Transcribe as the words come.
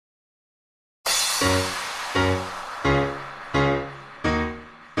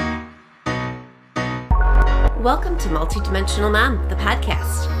Welcome to Multidimensional Mom, the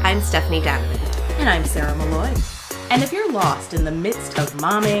podcast. I'm Stephanie Donovan. And I'm Sarah Malloy. And if you're lost in the midst of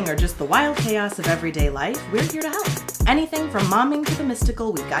momming or just the wild chaos of everyday life, we're here to help. Anything from momming to the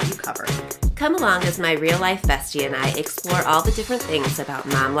mystical, we've got you covered. Come along as my real-life bestie and I explore all the different things about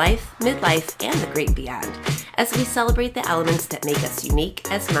mom life, midlife, and the great beyond, as we celebrate the elements that make us unique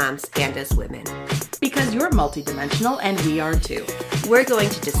as moms and as women. Because you're multidimensional, and we are too. We're going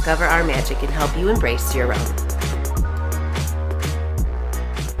to discover our magic and help you embrace your own.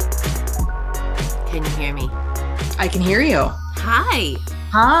 Can you hear me? I can hear you. Hi.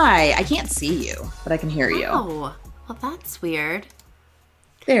 Hi. I can't see you, but I can hear you. Oh, well, that's weird.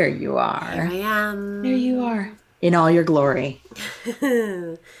 There you are. Here I am. There you are. In all your glory.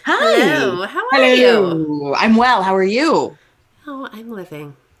 Hi. Hello. How are you? I'm well. How are you? Oh, I'm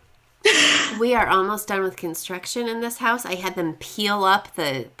living. We are almost done with construction in this house. I had them peel up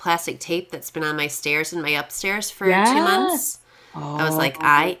the plastic tape that's been on my stairs and my upstairs for 2 months. Oh. I was like,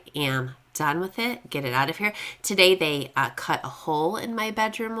 I am done with it. Get it out of here. Today they cut a hole in my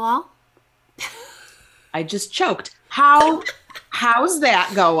bedroom wall. I just choked. How's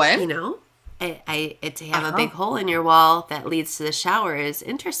that going? You know, to have a big hole in your wall that leads to the shower is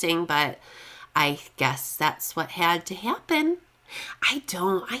interesting, but I guess that's what had to happen.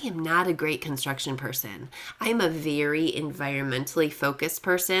 I am not a great construction person. I'm a very environmentally focused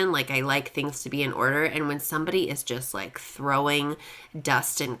person. Like, I like things to be in order. And when somebody is just like throwing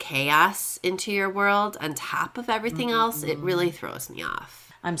dust and chaos into your world on top of everything else, it really throws me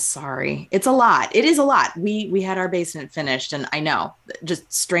off. I'm sorry. It's a lot. It is a lot. We had our basement finished, and I know,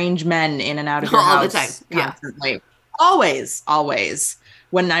 just strange men in and out of your all house the time. constantly. Yeah. Always.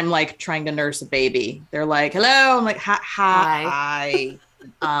 When I'm like trying to nurse a baby, they're like, "Hello." I'm like, "Hi."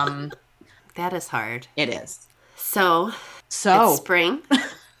 That is hard. It is. So it's spring.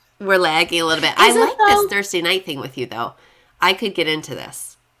 We're lagging a little bit. I like this Thursday night thing with you, though. I could get into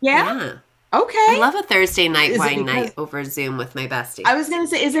this. Yeah. Okay. I love a Thursday night wine night over Zoom with my bestie. I was going to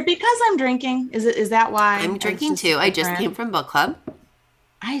say, is it because I'm drinking? Is that why? I'm drinking too. I just came from book club.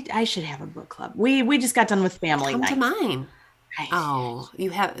 I should have a book club. We just got done with family night. Come to mine. Oh, do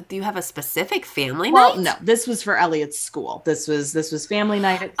you have a specific family night? Well, no, this was for Elliot's school. This was family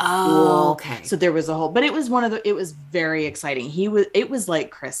night at school. Oh, okay. So there was a whole, but it was it was very exciting. It was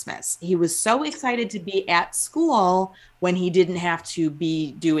like Christmas. He was so excited to be at school when he didn't have to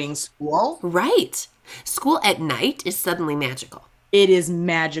be doing school. Right. School at night is suddenly magical. It is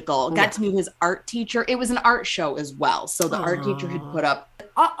magical. Got to meet his art teacher. It was an art show as well. So the art teacher had put up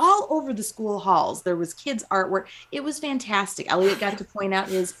all over the school halls. There was kids' artwork. It was fantastic. Elliot got to point out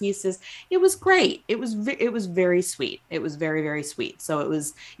his pieces. It was great. It was very sweet. It was very, very sweet. So it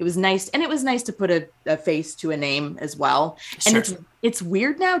was nice. And it was nice to put a face to a name as well. Sure. And it's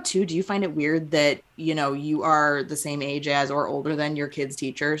weird now too. Do you find it weird that, you are the same age as or older than your kids'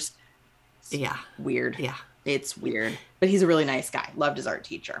 teachers? Yeah. Weird. Yeah. It's weird, but he's a really nice guy. Loved his art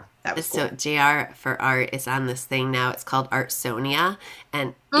teacher. That was cool. So JR for art is on this thing now. It's called Artsonia,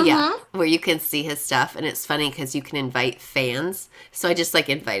 and where you can see his stuff. And it's funny because you can invite fans. So I just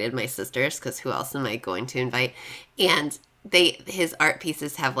invited my sisters because who else am I going to invite? And his art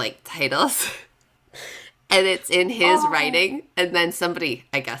pieces have titles, and it's in his writing. And then somebody,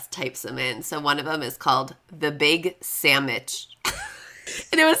 I guess, types them in. So one of them is called The Big Sandwich,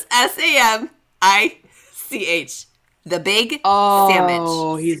 and it was SAMICH. The Big Sandwich.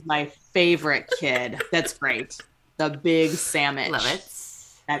 Oh, he's my favorite kid. That's great. The Big Sandwich. Love it.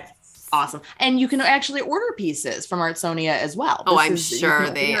 That's awesome. And you can actually order pieces from Artsonia as well. I'm sure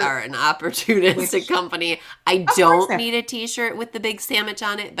they are an opportunistic company. I don't need a t-shirt with the Big Sandwich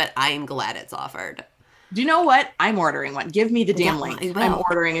on it, but I'm glad it's offered. Do you know what? I'm ordering one. Give me the damn link. I'm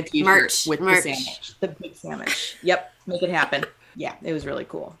ordering a t-shirt with the sandwich. The Big Sandwich. Yep. Make it happen. Yeah, it was really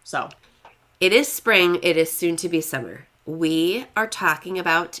cool. So it is spring. It is soon to be summer. We are talking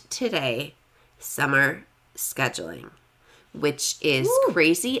about today summer scheduling, which is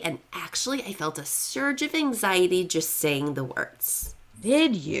crazy. And actually, I felt a surge of anxiety just saying the words.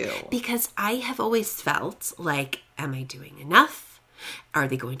 Did you? Because I have always felt like, am I doing enough? Are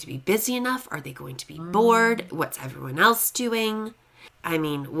they going to be busy enough? Are they going to be bored? What's everyone else doing? I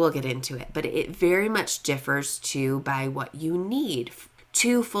mean, we'll get into it, but it very much differs too by what you need.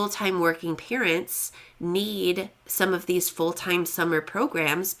 2 full-time working parents need some of these full-time summer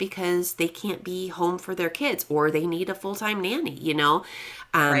programs because they can't be home for their kids, or they need a full-time nanny,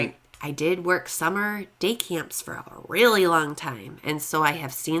 Right. I did work summer day camps for a really long time, and so I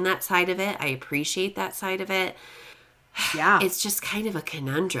have seen that side of it. I appreciate that side of it. Yeah. It's just kind of a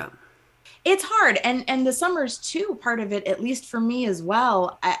conundrum. It's hard. And the summers too, part of it, at least for me as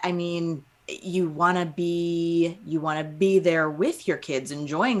well. I mean, you want to be there with your kids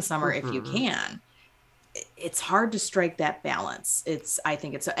enjoying summer if you Mm-hmm. can. It's hard to strike that balance. I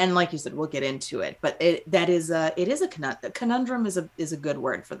think it's, and like you said, we'll get into it, but it is a conundrum is a good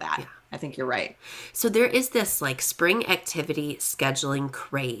word for that. Yeah. I think you're right. So there is this like spring activity scheduling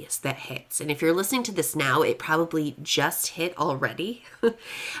craze that hits. And if you're listening to this now, it probably just hit already.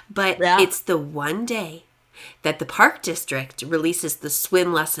 But Yeah. it's the one day that the park district releases the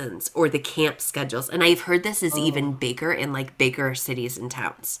swim lessons or the camp schedules. And I've heard this is even bigger in like bigger cities and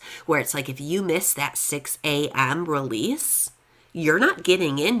towns, where it's like if you miss that 6 a.m. release, you're not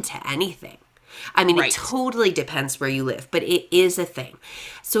getting into anything. I mean, Right. It totally depends where you live, but it is a thing.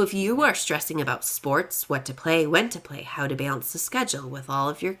 So if you are stressing about sports, what to play, when to play, how to balance the schedule with all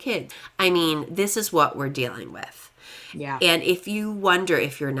of your kids, I mean, this is what we're dealing with. Yeah. And if you wonder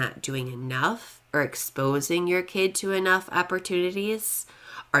if you're not doing enough or exposing your kid to enough opportunities,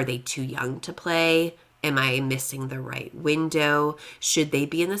 are they too young to play? Am I missing the right window? Should they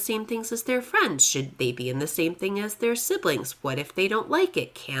be in the same things as their friends? Should they be in the same thing as their siblings? What if they don't like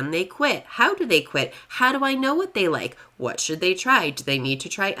it? Can they quit? How do they quit? How do I know what they like? What should they try? Do they need to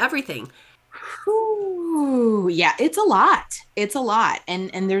try everything? Ooh, yeah, it's a lot. It's a lot.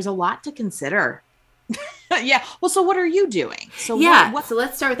 And there's a lot to consider. Yeah. Well, so what are you doing? So Yeah. what So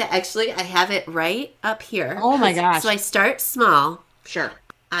let's start with that. Actually, I have it right up here. Oh my gosh. So I start small. Sure.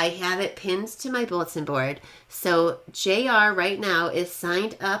 I have it pinned to my bulletin board. So JR right now is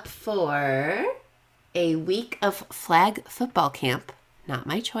signed up for a week of flag football camp. Not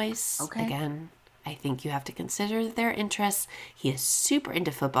my choice. Okay. Again, I think you have to consider their interests. He is super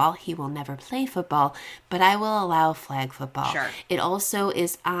into football. He will never play football, but I will allow flag football. Sure. It also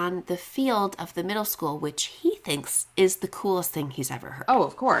is on the field of the middle school, which he thinks is the coolest thing he's ever heard. Oh,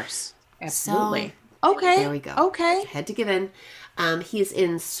 of course. Absolutely. So, okay. There we go. Okay. Had to give in. He's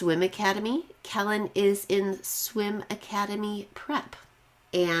in swim academy. Kellen is in swim academy prep.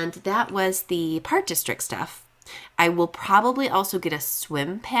 And that was the park district stuff. I will probably also get a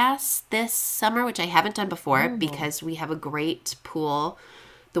swim pass this summer, which I haven't done before because we have a great pool.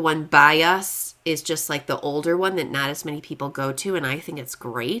 The one by us is just like the older one that not as many people go to, and I think it's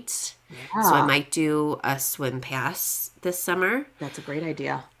great. Yeah. So I might do a swim pass this summer. That's a great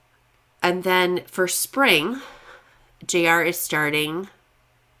idea. And then for spring, JR is starting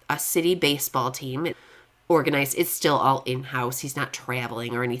a city baseball team. Organized. It's still all in-house. He's not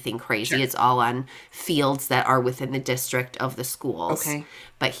traveling or anything crazy. Sure. It's all on fields that are within the district of the schools. Okay.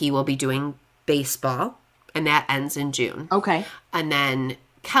 But he will be doing baseball, and that ends in June. Okay. And then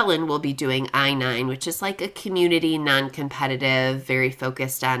Kellen will be doing I-9, which is like a community, non-competitive, very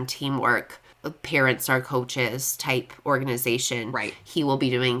focused on teamwork, parents are coaches type organization. Right. He will be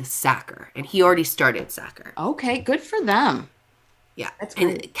doing soccer, and he already started soccer. Okay. Good for them. Yeah. That's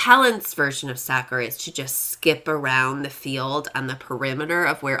and great. Kellen's version of soccer is to just skip around the field on the perimeter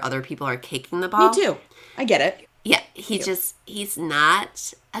of where other people are kicking the ball. Me too. I get it. Yeah. He's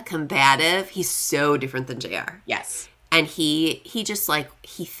not a combative. He's so different than JR. Yes. And he just like,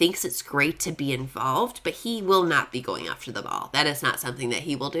 he thinks it's great to be involved, but he will not be going after the ball. That is not something that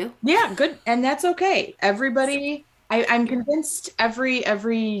he will do. Yeah. Good. And that's okay. Everybody, I'm convinced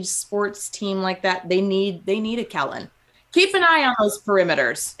every sports team like that, they need a Kellen. Keep an eye on those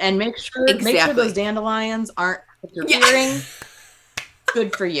perimeters and make sure those dandelions aren't interfering.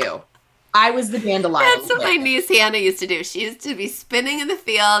 Good for you. I was the dandelion. That's what my niece Hannah used to do. She used to be spinning in the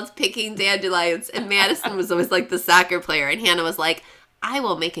field, picking dandelions, and Madison was always like the soccer player, and Hannah was like, I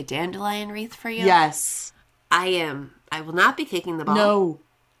will make a dandelion wreath for you. Yes. I will not be kicking the ball. No.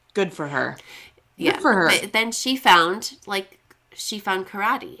 Good for her. Yeah. Good for her. But then she found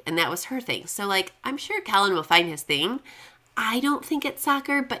karate, and that was her thing. So, like, I'm sure Kellen will find his thing. I don't think it's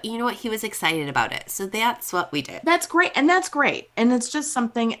soccer, but you know what? He was excited about it. So that's what we did. That's great. And that's great. And it's just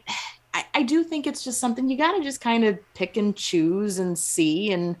something, I do think it's just something you got to just kind of pick and choose and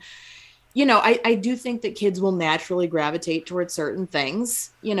see. And, you know, I do think that kids will naturally gravitate towards certain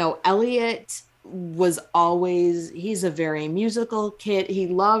things. You know, Elliot was he's a very musical kid. He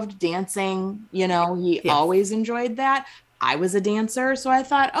loved dancing. You know, he always enjoyed that. I was a dancer. So I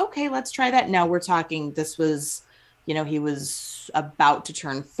thought, okay, let's try that. Now we're talking, this was, you know, he was about to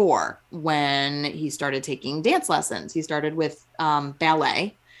turn 4 when he started taking dance lessons. He started with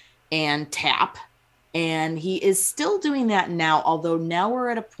ballet and tap, and he is still doing that now. Although now we're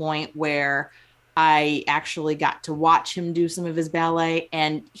at a point where I actually got to watch him do some of his ballet,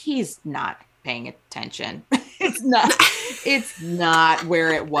 and he's not paying attention. It's not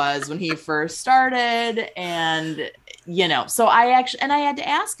where it was when he first started. And So I had to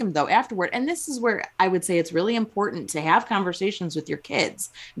ask him though afterward. And this is where I would say it's really important to have conversations with your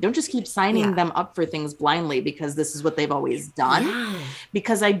kids. Don't just keep signing them up for things blindly because this is what they've always done. Yeah.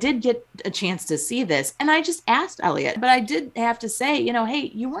 Because I did get a chance to see this and I just asked Elliot, but I did have to say,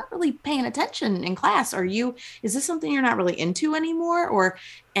 hey, you weren't really paying attention in class. Is this something you're not really into anymore?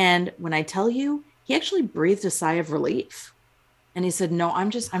 And when I tell you, he actually breathed a sigh of relief and he said, no,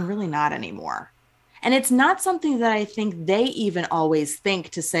 I'm really not anymore. And it's not something that I think they even always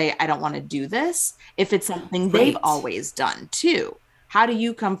think to say, I don't want to do this, if it's something they've always done too. How do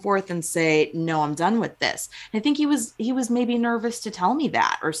you come forth and say, no, I'm done with this? And I think he was maybe nervous to tell me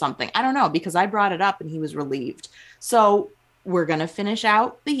that or something. I don't know, because I brought it up and he was relieved. So we're going to finish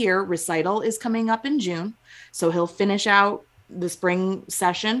out the year. Recital is coming up in June. So he'll finish out the spring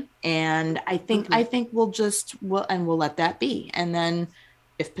session. And I think we'll let that be. And then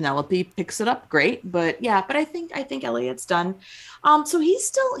if Penelope picks it up, great. But I think Elliot's done. So he's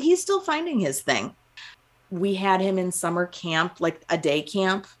still finding his thing. We had him in summer camp, like a day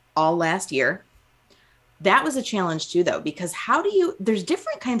camp all last year. That was a challenge too, though, because there's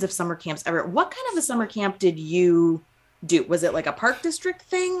different kinds of summer camps ever. What kind of a summer camp did you do? Was it like a park district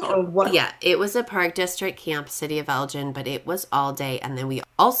thing or what? Yeah, it was a park district camp, City of Elgin, but it was all day. And then we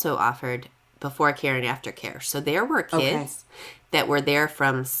also offered before care and after care. So there were kids that were there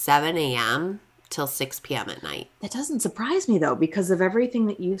from 7 a.m. till 6 p.m. at night. That doesn't surprise me, though, because of everything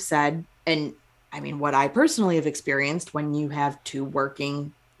that you've said. And I mean, what I personally have experienced when you have two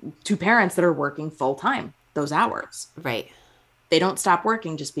parents that are working full time, those hours. Right. They don't stop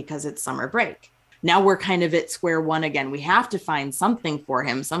working just because it's summer break. Now we're kind of at square one again. We have to find something for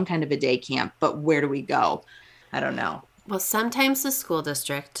him, some kind of a day camp, but where do we go? I don't know. Well, sometimes the school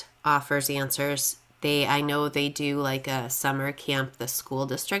district offers answers. I know they do like a summer camp the school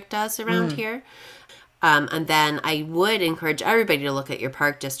district does around here. And then I would encourage everybody to look at your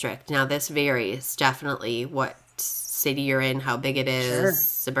park district. Now, this varies definitely what city you're in, how big it is,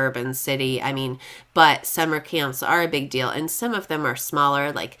 suburban city. I mean, but summer camps are a big deal. And some of them are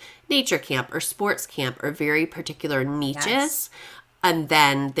smaller, like nature camp or sports camp or very particular niches. Yes. And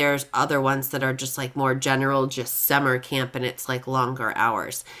then there's other ones that are just like more general, just summer camp, and it's like longer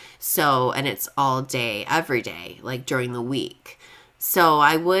hours. So, and it's all day, every day, like during the week. So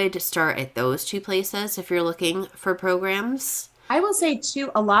I would start at those two places if you're looking for programs. I will say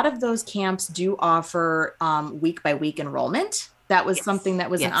too, a lot of those camps do offer week by week enrollment. That was something that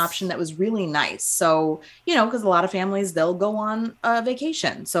was an option that was really nice. So, because a lot of families, they'll go on a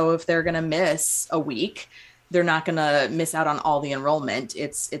vacation. So if they're going to miss a week, they're not going to miss out on all the enrollment.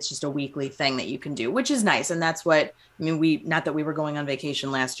 It's just a weekly thing that you can do, which is nice. And that's what, not that we were going on vacation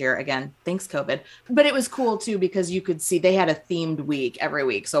last year, again, thanks COVID, but it was cool too, because you could see they had a themed week every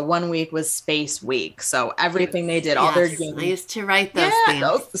week. So one week was space week. So everything they did, all their games. I used to write those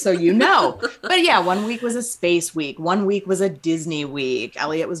things. So but yeah, one week was a space week. One week was a Disney week.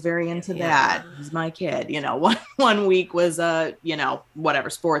 Elliot was very into that. He's my kid, one week was a, whatever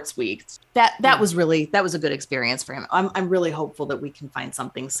sports week. That was a good experience for him. I'm really hopeful that we can find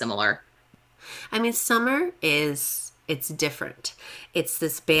something similar. I mean, summer it's different. It's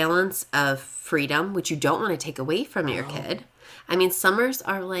this balance of freedom, which you don't want to take away from your kid. I mean, summers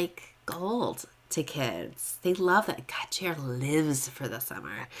are like gold to kids. They love it. God, Jared lives for the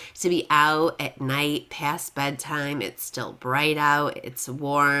summer. To be out at night past bedtime, it's still bright out, it's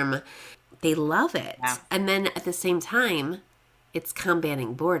warm. They love it. Yeah. And then at the same time, it's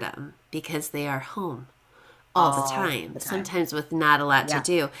combating boredom because they are home all the time, sometimes with not a lot to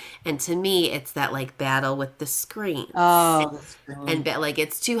do. And to me, it's that like battle with the screen. And like,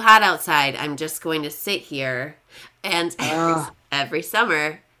 it's too hot outside. I'm just going to sit here. And every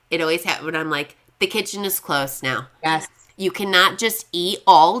summer, it always happens when I'm like, the kitchen is closed now. Yes. You cannot just eat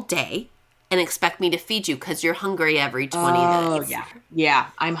all day and expect me to feed you because you're hungry every 20 minutes. Yeah.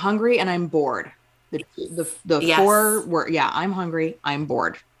 I'm hungry and I'm bored. The 4 were, I'm hungry, I'm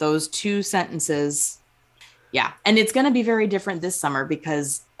bored. Those 2 sentences. Yeah. And it's going to be very different this summer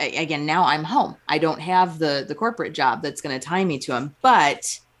because, again, now I'm home. I don't have the corporate job that's going to tie me to him.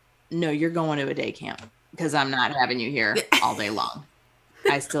 But no, you're going to a day camp because I'm not having you here all day long.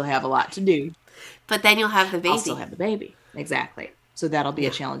 I still have a lot to do. But then you'll have the baby. I'll still have the baby. Exactly. So that'll be a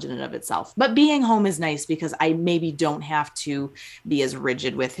challenge in and of itself. But being home is nice because I maybe don't have to be as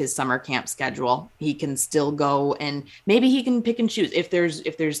rigid with his summer camp schedule. He can still go and maybe he can pick and choose. If there's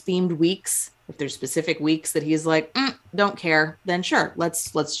themed weeks, if there's specific weeks that he's like, don't care, then sure,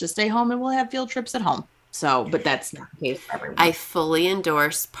 let's just stay home and we'll have field trips at home. So, but that's not the case for everyone. I fully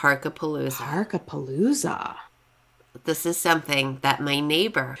endorse Parkapalooza. Parkapalooza. This is something that my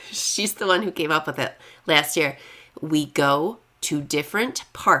neighbor, she's the one who came up with it last year. we go to different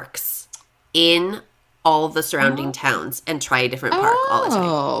parks in all the surrounding towns and try a different park all the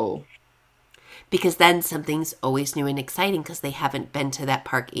time. Because then something's always new and exciting because they haven't been to that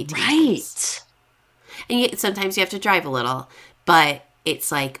park 18 times. And sometimes you have to drive a little, but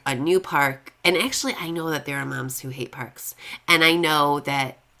it's like a new park. And actually, I know that there are moms who hate parks. And I know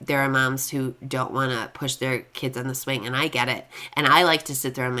that there are moms who don't want to push their kids on the swing, and I get it. And I like to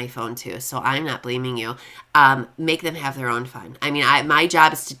sit there on my phone too, so I'm not blaming you. Make them have their own fun. I mean, my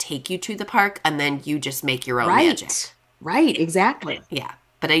job is to take you to the park, and then you just make your own magic. Right, exactly. Yeah.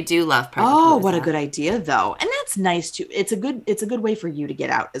 But I do love Park. Oh, what a good idea, though. And that's nice too. It's a good way for you to get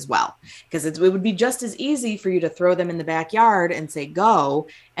out as well. Because it would be just as easy for you to throw them in the backyard and say, go.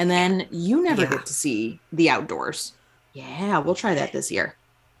 And then you never get to see the outdoors. Yeah, we'll try that this year.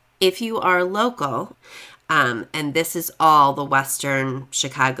 If you are local, and this is all the Western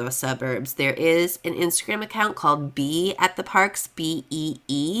Chicago suburbs, there is an Instagram account called Bee at the Parks,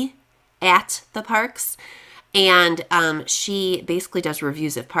 BEE at the Parks. And she basically does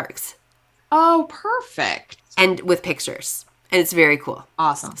reviews of parks. Oh, perfect. And with pictures. And it's very cool.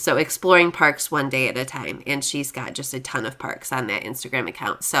 Awesome. So exploring parks one day at a time. And she's got just a ton of parks on that Instagram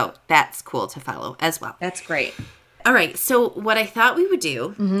account. So that's cool to follow as well. That's great. All right. So what I thought we would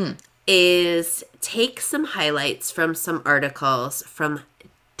do is take some highlights from some articles from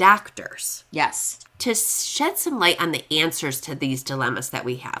doctors. Yes. To shed some light on the answers to these dilemmas that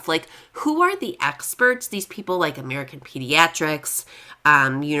we have. Like, who are the experts? These people like American Pediatrics,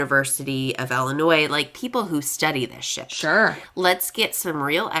 University of Illinois, like people who study this shit. Sure. Let's get some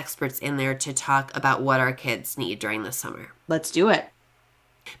real experts in there to talk about what our kids need during the summer. Let's do it.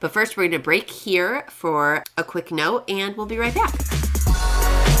 But first, we're going to break here for a quick note, and we'll be right back.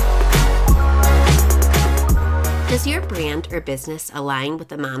 Does your brand or business align with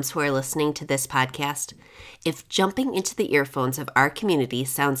the moms who are listening to this podcast? If jumping into the earphones of our community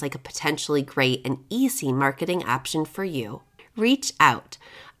sounds like a potentially great and easy marketing option for you, reach out.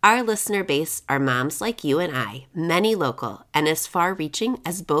 Our listener base are moms like you and I, many local and as far-reaching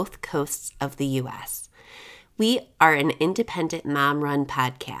as both coasts of the U.S. We are an independent mom-run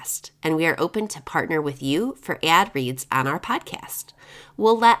podcast, and we are open to partner with you for ad reads on our podcast.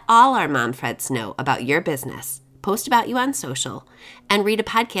 We'll let all our mom friends know about your business, post about you on social, and read a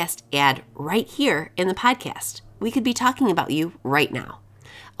podcast ad right here in the podcast. We could be talking about you right now.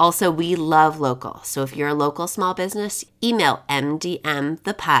 Also, we love local, so if you're a local small business, email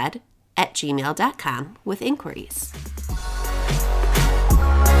mdmthepod@gmail.com with inquiries.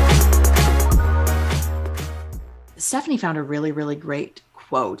 Stephanie found a really, really great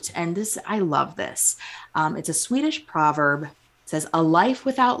quote, and I love this. It's a Swedish proverb. It says, "A life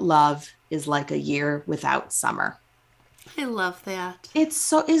without love is like a year without summer." I love that.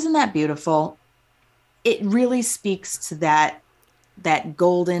 Isn't that beautiful? It really speaks to that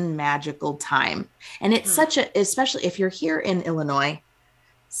golden magical time. And it's especially if you're here in Illinois,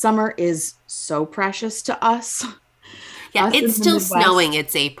 summer is so precious to us. Yeah, it's still snowing.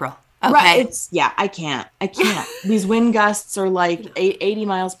 It's April. Okay. Right. I can't. These wind gusts are like 80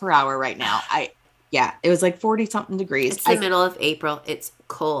 miles per hour right now. It was like 40 something degrees. It's the middle of April. It's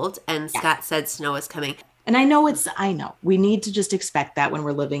cold, and Scott said snow is coming. And I know we need to just expect that when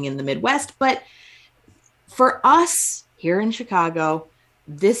we're living in the Midwest. But for us here in Chicago,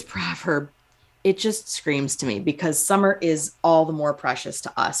 this proverb, it just screams to me because summer is all the more precious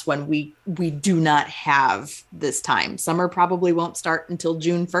to us when we do not have this time. Summer probably won't start until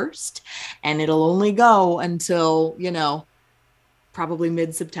June 1st, and it'll only go until, probably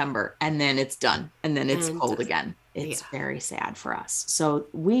mid-September, and then it's done, and then it's cold again. It's very sad for us. So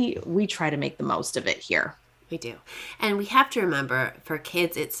we try to make the most of it here. We do. And we have to remember, for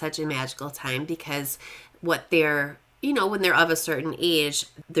kids, it's such a magical time because what they're, when they're of a certain age,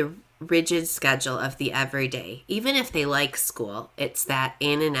 the rigid schedule of the everyday, even if they like school, it's that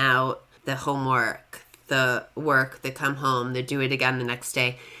in and out, the homework, the work, they come home, they do it again the next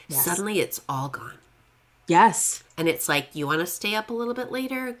day. Yes. Suddenly it's all gone. Yes. And it's like, you want to stay up a little bit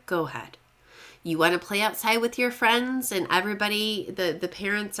later? Go ahead. You want to play outside with your friends and everybody, the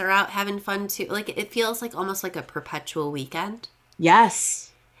parents are out having fun too. Like, it feels like almost like a perpetual weekend.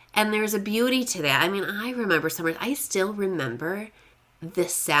 Yes. And there's a beauty to that. I mean, I still remember the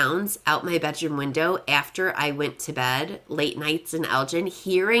sounds out my bedroom window after I went to bed late nights in Elgin,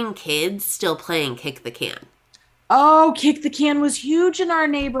 hearing kids still playing Kick the Can. Oh, Kick the Can was huge in our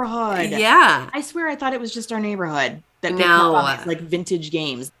neighborhood. Yeah. I swear I thought it was just our neighborhood that picked up on these, like vintage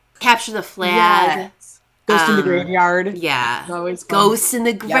games. Capture the Flag. Yes. Ghost in the Graveyard. Yeah. Always Ghost in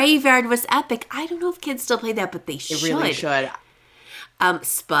the Graveyard was epic. I don't know if kids still play that, but they should. They really should.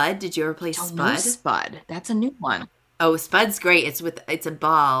 Spud. Did you ever play Don't know Spud? Spud. That's a new one. Oh, Spud's great. It's a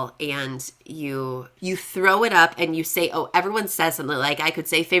ball and you throw it up and you say, oh, everyone says something like I could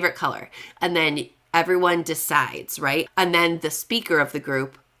say favorite color. And then everyone decides, right? And then the speaker of the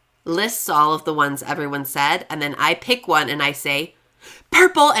group lists all of the ones everyone said, and then I pick one and I say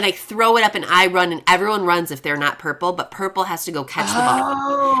purple and I throw it up and I run and everyone runs if they're not purple, but purple has to go catch the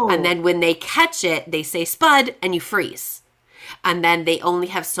ball. And then when they catch it, they say Spud and you freeze. And then they only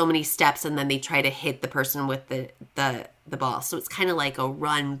have so many steps, and then they try to hit the person with the ball. So it's kind of like a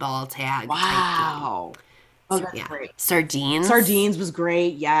run ball tag. Wow. Oh, that's yeah. great. Sardines. Sardines was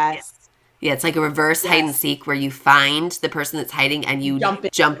great. Yes. Yeah, it's like a reverse hide and seek where you find the person that's hiding and you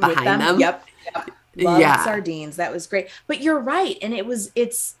jump behind them. Yep. Loved Sardines. That was great. But you're right. And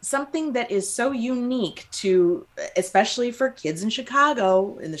it's something that is so unique to, especially for kids in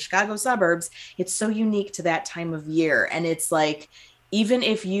Chicago, in the Chicago suburbs, it's so unique to that time of year. And it's like, even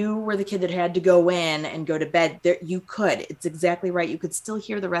if you were the kid that had to go in and go to bed, there you could. It's exactly right. You could still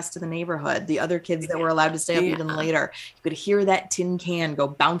hear the rest of the neighborhood, the other kids that were allowed to stay up even later. You could hear that tin can go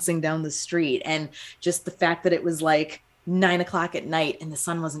bouncing down the street. And just the fact that it was like 9 o'clock at night and the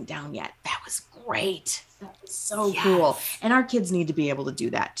sun wasn't down yet. That was great. That was so cool. And our kids need to be able to do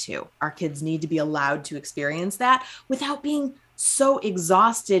that too. Our kids need to be allowed to experience that without being so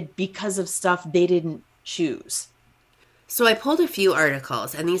exhausted because of stuff they didn't choose. So I pulled a few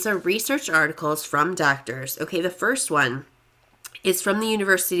articles, and these are research articles from doctors. Okay, the first one is from the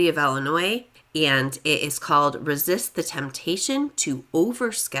University of Illinois, and it is called Resist the Temptation to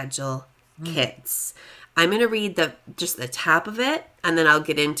Overschedule Kids. I'm going to read just the top of it, and then I'll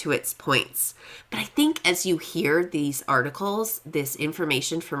get into its points. But I think as you hear these articles, this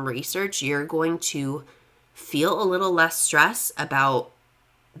information from research, you're going to feel a little less stress about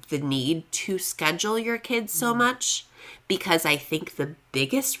the need to schedule your kids so much, because I think the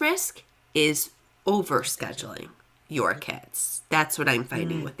biggest risk is overscheduling your kids. That's what I'm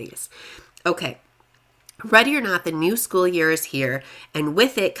finding with these. Okay. Ready or not, the new school year is here, and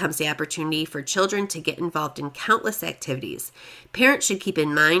with it comes the opportunity for children to get involved in countless activities. Parents should keep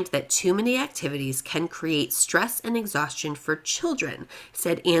in mind that too many activities can create stress and exhaustion for children,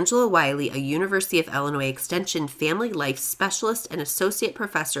 said Angela Wiley, a University of Illinois Extension family life specialist and associate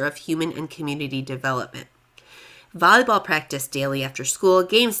professor of human and community development. Volleyball practice daily after school,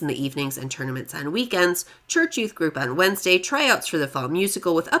 games in the evenings and tournaments on weekends, church youth group on Wednesday, tryouts for the fall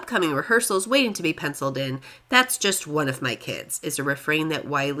musical with upcoming rehearsals waiting to be penciled in. That's just one of my kids, is a refrain that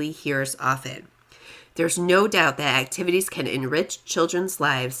Wiley hears often. There's no doubt that activities can enrich children's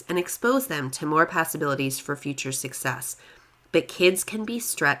lives and expose them to more possibilities for future success, but kids can be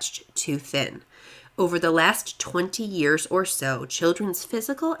stretched too thin. Over the last 20 years or so, children's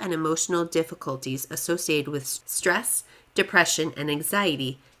physical and emotional difficulties associated with stress, depression, and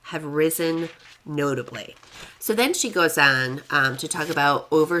anxiety have risen notably. So then she goes on to talk about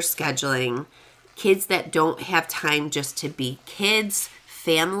overscheduling, kids that don't have time just to be kids.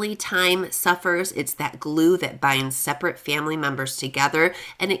 Family time suffers. It's that glue that binds separate family members together,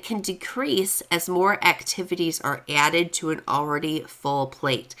 and it can decrease as more activities are added to an already full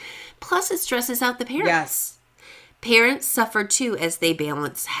plate. Plus, it stresses out the parents. Yes. Parents suffer too as they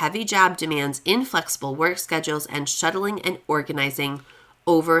balance heavy job demands, inflexible work schedules, and shuttling and organizing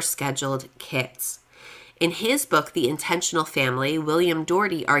overscheduled kids. In his book, The Intentional Family, William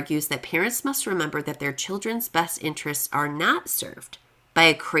Doherty argues that parents must remember that their children's best interests are not served by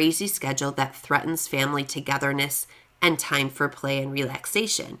a crazy schedule that threatens family togetherness and time for play and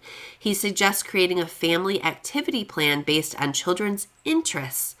relaxation. He suggests creating a family activity plan based on children's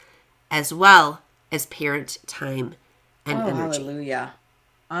interests as well as parent time and energy. Hallelujah.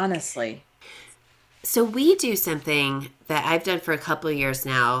 Honestly. So we do something that I've done for a couple of years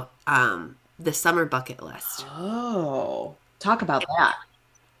now, the summer bucket list. Oh, talk about that.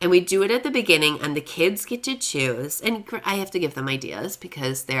 And we do it at the beginning, and the kids get to choose. And I have to give them ideas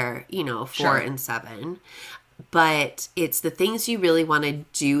because they're, 4 and 7. But it's the things you really want to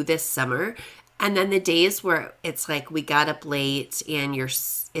do this summer. And then the days where it's like we got up late and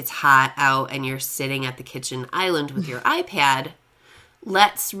it's hot out and you're sitting at the kitchen island with your iPad,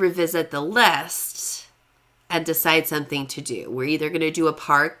 let's revisit the list and decide something to do. We're either going to do a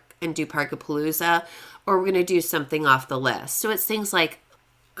park and do Parkapalooza, or we're going to do something off the list. So it's things like,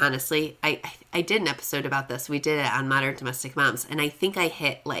 honestly, I did an episode about this. We did it on Modern Domestic Moms, and I think I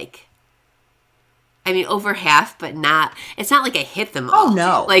hit over half, but it's not like I hit them all. Oh,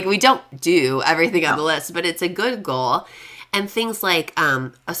 no. Like, we don't do everything on the list, but it's a good goal. And things like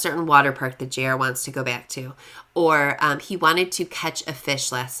a certain water park that JR wants to go back to, or he wanted to catch a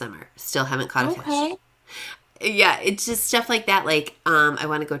fish last summer. Still haven't caught a fish. Yeah, it's just stuff like that. Like, I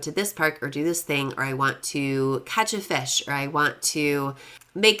want to go to this park or do this thing, or I want to catch a fish, or I want to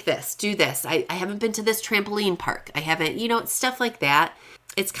make this, do this. I haven't been to this trampoline park. I haven't, stuff like that.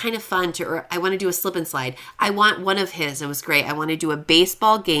 It's kind of fun to, or I want to do a slip and slide. I want one of his. It was great. I want to do a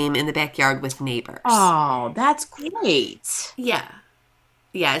baseball game in the backyard with neighbors. Oh, that's great. Yeah.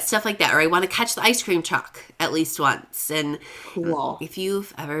 Yeah, it's stuff like that. Or I want to catch the ice cream truck at least once. And Cool. if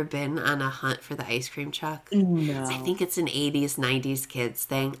you've ever been on a hunt for the ice cream truck, No. I think it's an 80s, 90s kids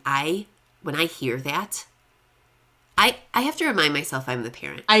thing. When I hear that, I have to remind myself I'm the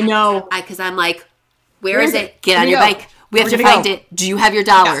parent. I know. Because I'm like, where is it? Get Where'd on it your go? bike. We have Where'd to it find go? it. Do you have your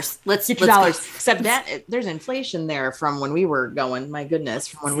dollars? Let's Get your go. dollars. Except that there's inflation there from when we were going. My goodness,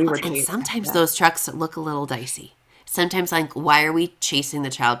 from when we were. And sometimes those trucks look a little dicey. Sometimes, like, why are we chasing the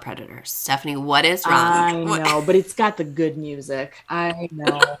child predators? Stephanie, what is wrong? I know, but it's got the good music. I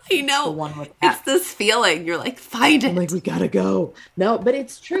know. I know. The one with that. It's this feeling. You're like, find it. I'm like, we gotta go. No, but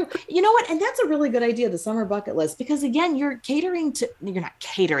it's true. You know what? And that's a really good idea, the summer bucket list, because again, you're not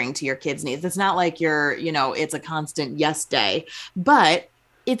catering to your kids' needs. It's not like it's a constant yes day, but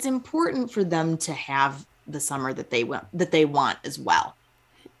it's important for them to have the summer that they want as well.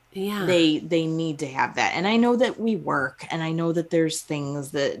 Yeah. They need to have that. And I know that we work, and I know that there's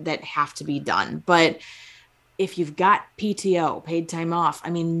things that have to be done, but if you've got PTO, paid time off, I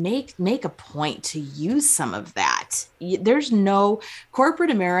mean, make a point to use some of that. There's no corporate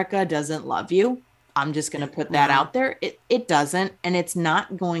America doesn't love you. I'm just going to put that out there. It doesn't, and it's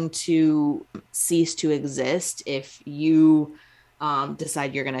not going to cease to exist if you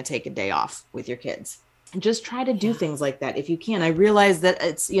decide you're going to take a day off with your kids. And just try to do things like that if you can. I realize that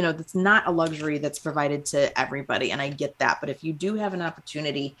it's not a luxury that's provided to everybody, and I get that. But if you do have an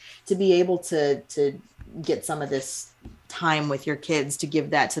opportunity to be able to get some of this time with your kids, to give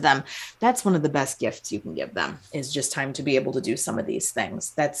that to them, that's one of the best gifts you can give them, is just time to be able to do some of these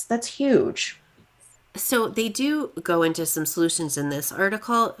things. That's huge. So they do go into some solutions in this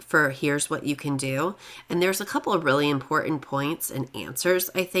article for here's what you can do. And there's a couple of really important points and answers,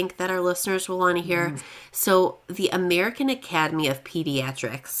 I think, that our listeners will want to hear. So the American Academy of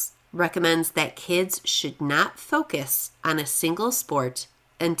Pediatrics recommends that kids should not focus on a single sport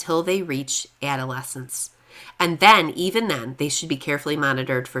until they reach adolescence. And then, even then, they should be carefully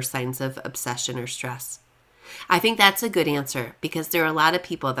monitored for signs of obsession or stress. I think that's a good answer, because there are a lot of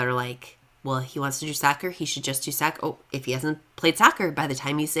people that are like, well, he wants to do soccer, he should just do soccer. Oh, if he hasn't played soccer by the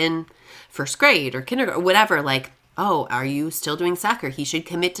time he's in first grade or kindergarten or whatever, like, oh, are you still doing soccer? He should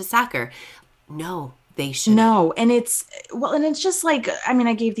commit to soccer. No, they shouldn't. No, and it's just like, I mean,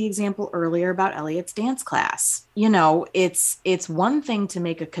 I gave the example earlier about Elliot's dance class. It's one thing to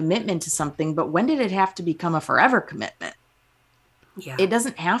make a commitment to something, but when did it have to become a forever commitment? Yeah. It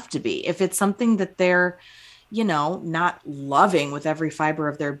doesn't have to be. If it's something that they're not loving with every fiber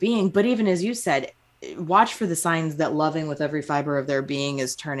of their being. But even as you said, watch for the signs that loving with every fiber of their being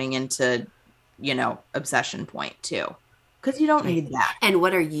is turning into, obsession point too. Because you don't need that. And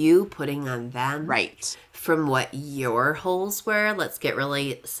what are you putting on them? Right. From what your holes were? Let's get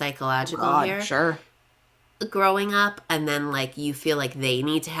really psychological here. Sure. Growing up, and then like you feel like they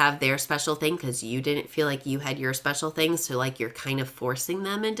need to have their special thing because you didn't feel like you had your special thing. So like you're kind of forcing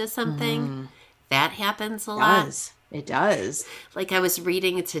them into something. That happens a lot. It does. Like I was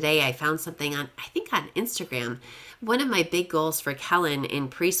reading today, I found something on Instagram. One of my big goals for Kellen in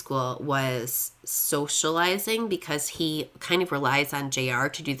preschool was socializing, because he kind of relies on JR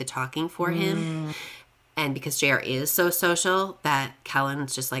to do the talking for him. And because JR is so social, that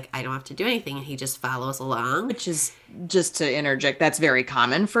Kellen's just like, I don't have to do anything, and he just follows along. Which is, just to interject, that's very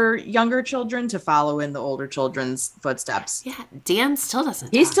common for younger children to follow in the older children's footsteps. Yeah, Dan still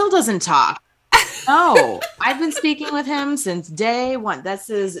doesn't He talk. still doesn't talk. No, I've been speaking with him since day one. This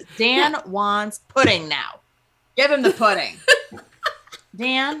is Dan wants pudding now. Give him the pudding.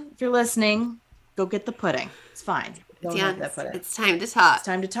 Dan, if you're listening, go get the pudding. It's fine. Don't have that pudding. It's time to talk. It's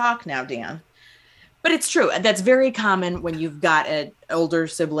time to talk now, Dan. But it's true. That's very common when you've got an older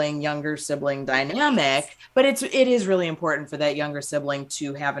sibling, younger sibling dynamic. But it is really important for that younger sibling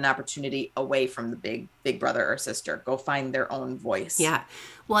to have an opportunity away from the big brother or sister. Go find their own voice. Yeah.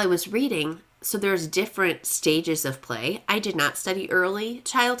 Well, I was reading. So there's different stages of play. I did not study early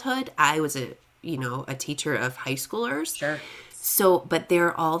childhood. I was a teacher of high schoolers. Sure. So, but there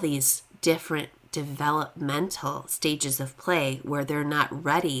are all these different developmental stages of play where they're not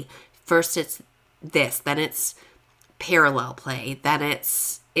ready. First it's this, then it's parallel play, then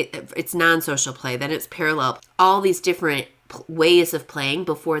it's non-social play, then it's parallel. All these different ways of playing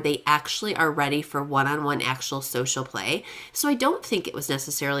before they actually are ready for one-on-one actual social play. So I don't think it was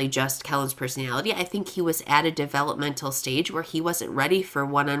necessarily just Kellen's personality. I think he was at a developmental stage where he wasn't ready for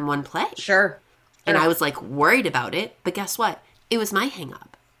one-on-one play. Sure. And I was like worried about it, but guess what? It was my hang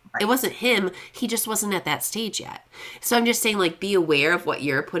up. Right. It wasn't him. He just wasn't at that stage yet. So I'm just saying, like, be aware of what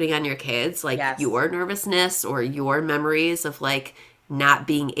you're putting on your kids, like your nervousness or your memories of like not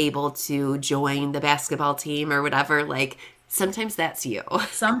being able to join the basketball team or whatever. Like, sometimes that's you.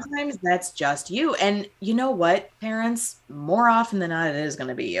 Sometimes that's just you. And you know what, parents, more often than not, it is going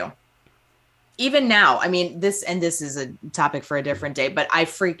to be you. Even now, I mean, this is a topic for a different day, but I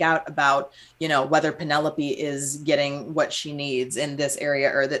freak out about, whether Penelope is getting what she needs in this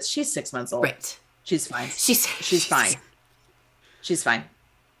area or that she's 6 months old. Right. She's fine. She's fine. She's fine.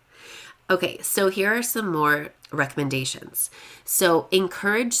 Okay, so here are some more recommendations. So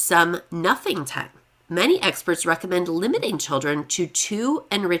encourage some nothing time. Many experts recommend limiting children to 2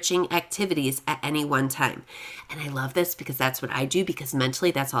 enriching activities at any one time. And I love this because that's what I do, because mentally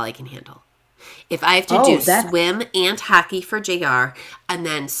that's all I can handle. If I have to do swim and hockey for JR and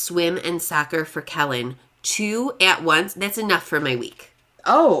then swim and soccer for Kellen, 2 at once, that's enough for my week.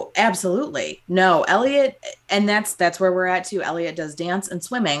 Oh, absolutely. No, Elliot, and that's where we're at too. Elliot does dance and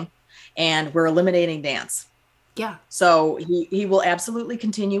swimming, and we're eliminating dance. Yeah. So he will absolutely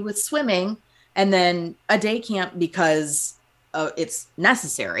continue with swimming, and then a day camp because it's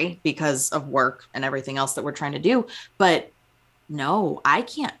necessary because of work and everything else that we're trying to do. But no, I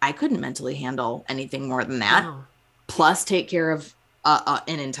couldn't mentally handle anything more than that. No. Plus take care of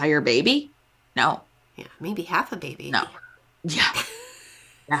an entire baby. No. Yeah. Maybe half a baby. No. Yeah.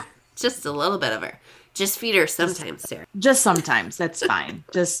 Yeah. Just a little bit of her. Just feed her sometimes, Sarah. Just sometimes. That's fine.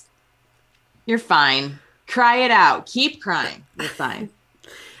 You're fine. Cry it out. Keep crying. You're fine.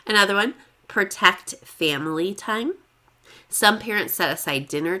 Another one, protect family time. Some parents set aside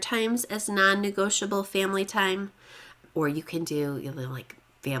dinner times as non-negotiable family time. Or you can do like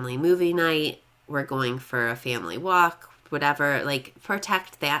family movie night. We're going for a family walk, whatever. Like,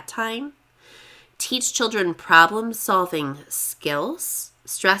 protect that time. Teach children problem-solving skills.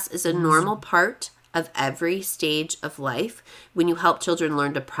 Stress is a normal part of every stage of life. When you help children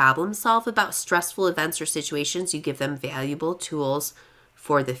learn to problem solve about stressful events or situations, you give them valuable tools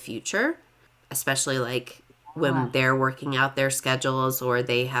for the future, especially like when they're working out their schedules or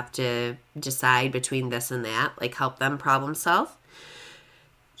they have to decide between this and that, like help them problem solve.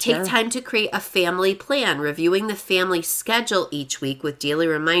 Take time to create a family plan. Reviewing the family schedule each week with daily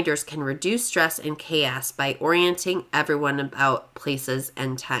reminders can reduce stress and chaos by orienting everyone about places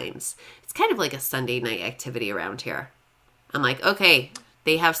and times. It's kind of like a Sunday night activity around here. I'm like, okay,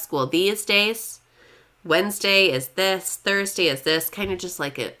 they have school these days. Wednesday is this. Thursday is this. Kind of just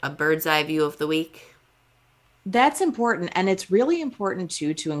like a bird's eye view of the week. That's important. And it's really important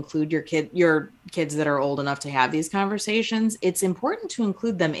too, to include your kids that are old enough to have these conversations. It's important to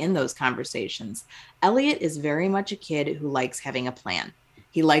include them in those conversations. Elliot is very much a kid who likes having a plan.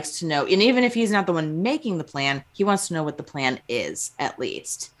 He likes to know, and even if he's not the one making the plan, he wants to know what the plan is at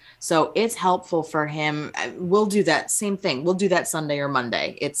least. So it's helpful for him. We'll do that same thing. We'll do that Sunday or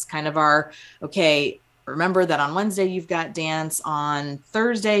Monday. It's kind of our, okay, remember that on Wednesday, you've got dance. On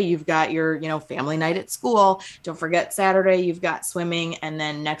Thursday, you've got your, family night at school. Don't forget Saturday, you've got swimming. And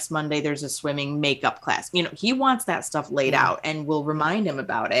then next Monday, there's a swimming makeup class. He wants that stuff laid out, and we'll remind him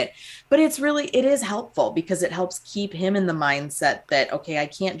about it. But it is helpful because it helps keep him in the mindset that, okay, I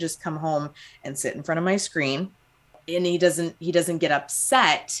can't just come home and sit in front of my screen. And he doesn't get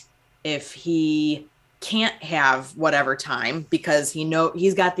upset if he can't have whatever time, because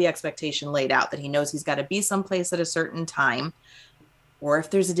he's got the expectation laid out that he knows he's got to be someplace at a certain time. Or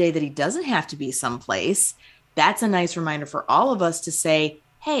if there's a day that he doesn't have to be someplace, that's a nice reminder for all of us to say,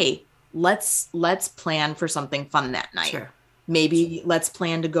 hey, let's plan for something fun that night. Sure. Maybe let's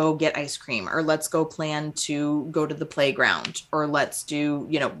plan to go get ice cream, or let's go plan to go to the playground, or let's do,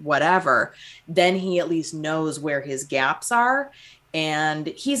 whatever. Then he at least knows where his gaps are. And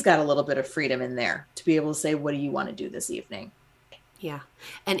he's got a little bit of freedom in there to be able to say, what do you want to do this evening? Yeah.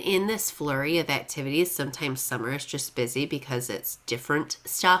 And in this flurry of activities, sometimes summer is just busy because it's different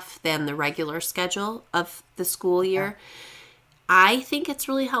stuff than the regular schedule of the school year. Yeah. I think it's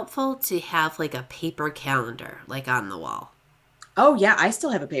really helpful to have like a paper calendar, like on the wall. Oh, yeah. I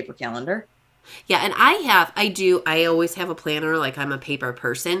still have a paper calendar. Yeah, and I always have a planner, like I'm a paper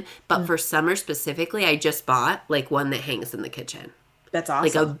person, but for summer specifically, I just bought like one that hangs in the kitchen. That's awesome.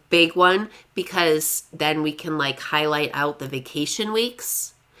 Like a big one, because then we can like highlight out the vacation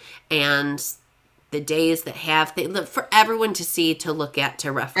weeks and the days that have things for everyone to see, to look at,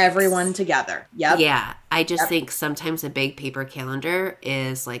 to reference. Everyone together. Yep. Yeah. I just think sometimes a big paper calendar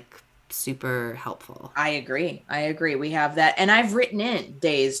is like super helpful. I agree. We have that. And I've written in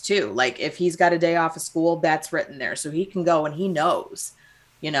days too. Like if he's got a day off of school, that's written there. So he can go and he knows,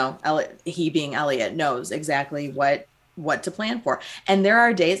 he being Elliot knows exactly what to plan for. And there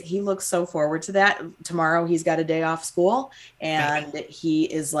are days he looks so forward to that. Tomorrow he's got a day off school and he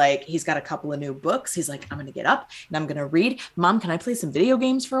is like, he's got a couple of new books. He's like, I'm going to get up and I'm going to read. Mom, can I play some video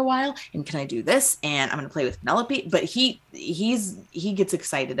games for a while? And can I do this? And I'm going to play with Penelope. But he gets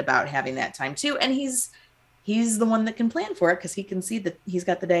excited about having that time too. And he's the one that can plan for it because he can see that he's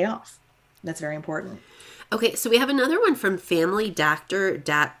got the day off. That's very important. Okay. So we have another one from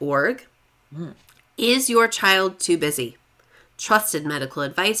familydoctor.org. Is your child too busy? Trusted medical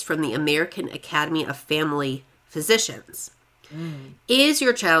advice from the American Academy of Family Physicians. Is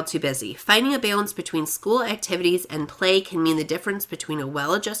your child too busy? Finding a balance between school activities and play can mean the difference between a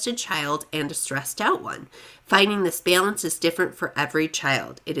well-adjusted child and a stressed out one. Finding this balance is different for every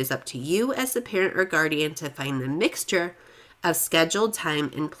child. It is up to you as the parent or guardian to find the mixture of scheduled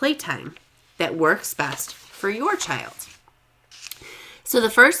time and playtime that works best for your child. So the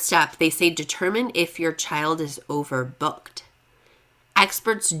first step, they say, determine if your child is overbooked.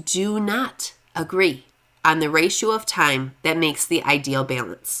 Experts do not agree on the ratio of time that makes the ideal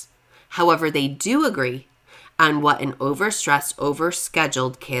balance. However, they do agree on what an overstressed,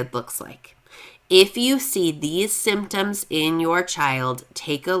 overscheduled kid looks like. If you see these symptoms in your child,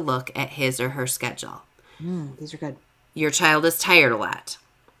 take a look at his or her schedule. These are good. Your child is tired a lot.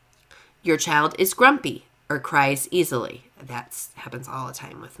 Your child is grumpy or cries easily. That happens all the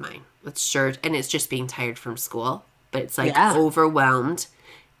time with mine. It's sure, and it's just being tired from school, but it's like overwhelmed.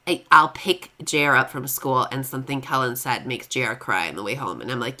 I'll pick JR up from school and something Kellen said makes JR cry on the way home.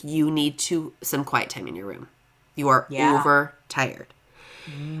 And I'm like, you need some quiet time in your room. You are overtired.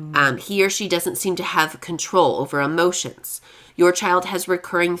 He or she doesn't seem to have control over emotions. Your child has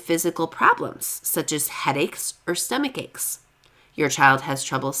recurring physical problems, such as headaches or stomach aches. Your child has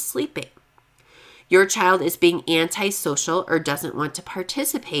trouble sleeping. Your child is being antisocial or doesn't want to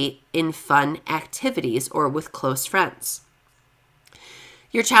participate in fun activities or with close friends.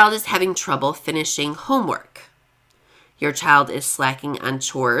 Your child is having trouble finishing homework. Your child is slacking on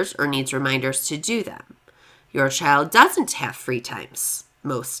chores or needs reminders to do them. Your child doesn't have free times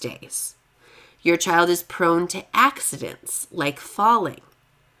most days. Your child is prone to accidents like falling.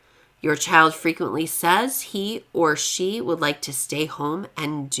 Your child frequently says he or she would like to stay home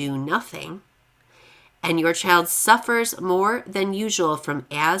and do nothing. And your child suffers more than usual from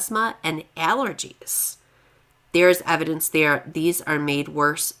asthma and allergies. There is evidence there these are made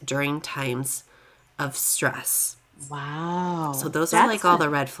worse during times of stress. Wow. So those are like all the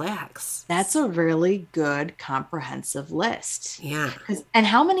red flags. That's a really good comprehensive list. Yeah. And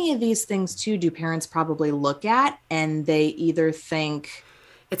how many of these things too do parents probably look at and they either think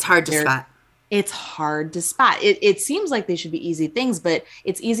it's hard to spot. It's hard to spot. It seems like they should be easy things, but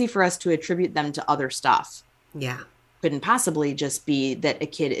it's easy for us to attribute them to other stuff. Yeah. Couldn't possibly just be that a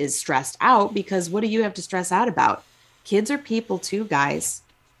kid is stressed out, because what do you have to stress out about? Kids are people too, guys.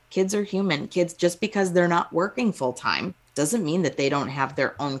 Kids are human. Kids, just because they're not working full time doesn't mean that they don't have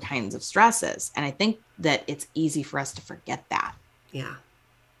their own kinds of stresses. And I think that it's easy for us to forget that. Yeah.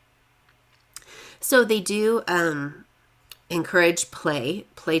 So they do encourage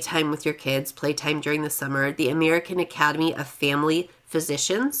playtime with your kids, playtime during the summer. The American Academy of Family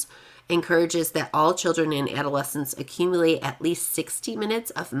Physicians encourages that all children and adolescents accumulate at least 60 minutes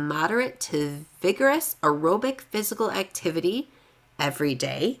of moderate to vigorous aerobic physical activity every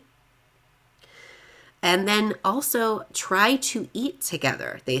day. And then also try to eat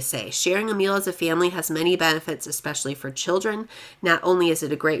together, they say. Sharing a meal as a family has many benefits, especially for children. Not only is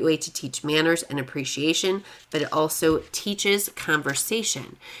it a great way to teach manners and appreciation, but it also teaches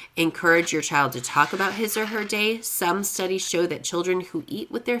conversation. Encourage your child to talk about his or her day. Some studies show that children who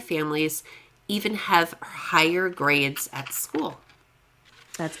eat with their families even have higher grades at school.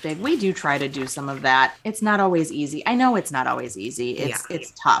 That's big. We do try to do some of that. It's not always easy. I know it's not always easy.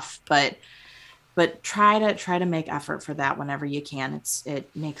 It's tough, but try to make effort for that whenever you can.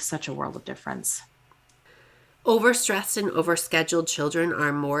 It makes such a world of difference. Overstressed and overscheduled children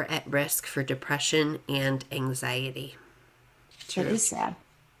are more at risk for depression and anxiety. That is sad.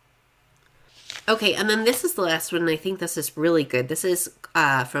 Okay, and then this is the last one, and I think this is really good. This is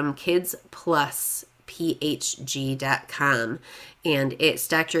from KidsPlusPHG.com, and it's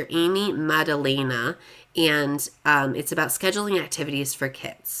Dr. Amy Maddalena, and it's about scheduling activities for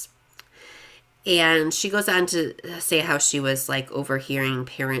kids. And she goes on to say how she was like overhearing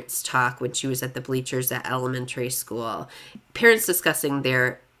parents talk when she was at the bleachers at elementary school. Parents discussing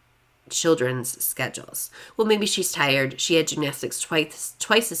their children's schedules. Well, maybe she's tired. She had gymnastics twice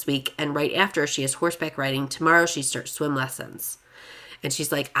this week, and right after she has horseback riding. Tomorrow she starts swim lessons. And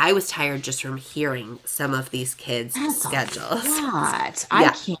she's like, I was tired just from hearing some of these kids' schedules. What? I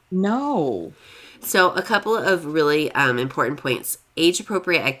can't know. So, a couple of really important points. Age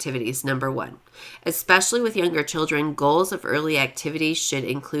appropriate activities, number one. Especially with younger children, goals of early activities should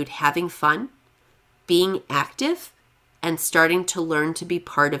include having fun, being active, and starting to learn to be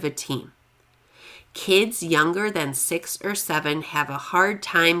part of a team. Kids younger than 6 or 7 have a hard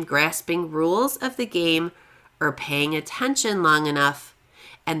time grasping rules of the game or paying attention long enough,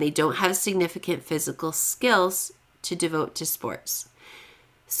 and they don't have significant physical skills to devote to sports.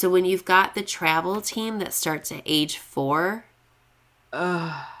 So when you've got the travel team that starts at age 4,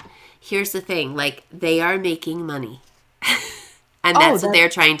 here's the thing, like, they are making money. And that's what they're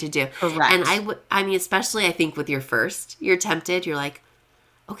trying to do. Correct. And I mean, especially I think with your first, you're tempted. You're like,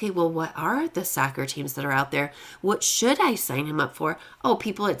 okay, well, what are the soccer teams that are out there? What should I sign him up for? Oh,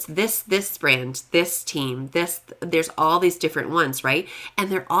 people, it's this brand, this team, there's all these different ones, right?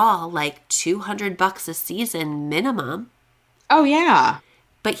 And they're all like $200 a season minimum. Oh, yeah.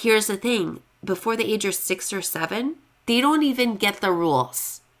 But here's the thing. Before the age of 6 or 7, they don't even get the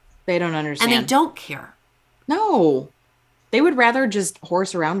rules. They don't understand. And they don't care. No. They would rather just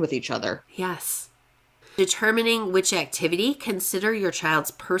horse around with each other. Yes. Determining which activity, consider your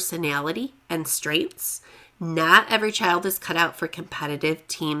child's personality and strengths. Not every child is cut out for competitive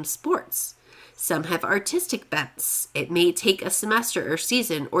team sports. Some have artistic bents. It may take a semester or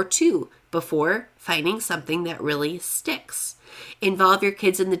season or 2 before finding something that really sticks. Involve your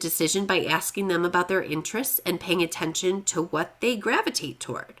kids in the decision by asking them about their interests and paying attention to what they gravitate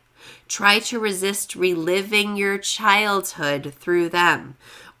toward. Try to resist reliving your childhood through them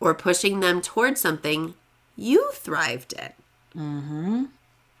or pushing them toward something you thrived in. Mm-hmm.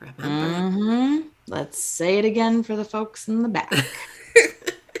 Remember? Mm-hmm. Let's say it again for the folks in the back.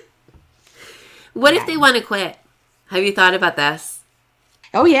 What if they want to quit? Have you thought about this?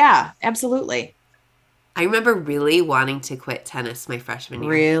 Oh, yeah, absolutely. I remember really wanting to quit tennis my freshman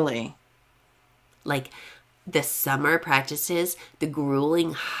year. Really? Like the summer practices, the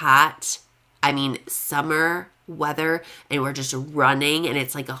grueling hot, summer weather, and we're just running and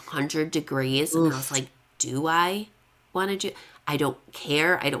it's like 100 degrees. Oof. And I was like, do I want to do? I don't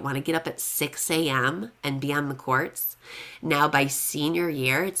care. I don't want to get up at 6 a.m. and be on the courts. Now by senior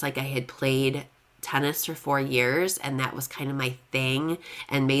year, it's like I had played tennis for 4 years and that was kind of my thing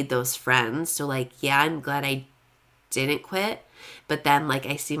and made those friends. So like, yeah, I'm glad I didn't quit. But then like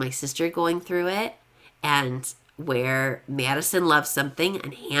I see my sister going through it and where Madison loves something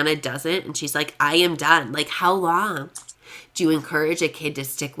and Hannah doesn't. And she's like, I am done. Like, how long do you encourage a kid to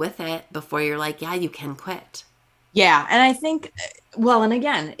stick with it before you're like, yeah, you can quit? Yeah. And I think, well, and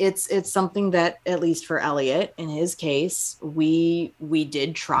again, it's something that, at least for Elliot, in his case, we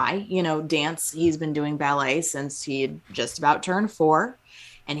did try, dance. He's been doing ballet since he had just about turned 4,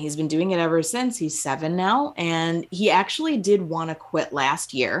 and he's been doing it ever since. He's 7 now. And he actually did want to quit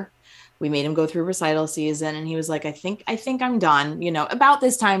last year. We made him go through recital season and he was like, I think I'm done. About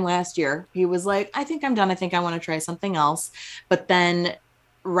this time last year, he was like, I think I'm done. I think I want to try something else. But then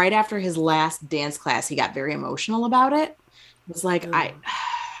right after his last dance class, he got very emotional about it. He was like, I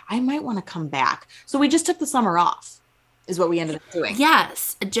might want to come back. So we just took the summer off is what we ended up doing.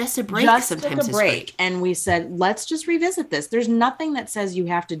 Yes. Just a break. Sometimes took a break. And we said, let's just revisit this. There's nothing that says you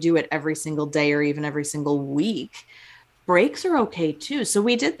have to do it every single day or even every single week. Breaks are okay too. So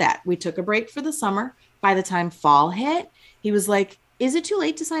we did that. We took a break for the summer. By the time fall hit, he was like, is it too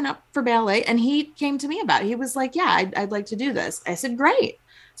late to sign up for ballet? And he came to me about it. He was like, yeah, I'd like to do this. I said, great.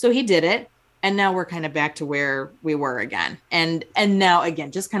 So he did it. And now we're kind of back to where we were again. And now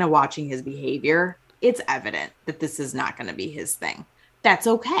again, just kind of watching his behavior, it's evident that this is not going to be his thing. That's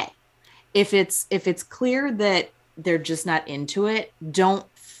okay. If it's clear that they're just not into it, don't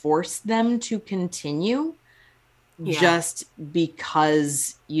force them to continue. Yeah. Just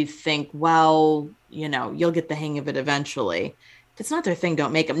because you think, well, you'll get the hang of it eventually. If it's not their thing,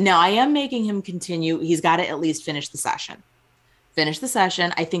 don't make them. Now, I am making him continue. He's got to at least finish the session.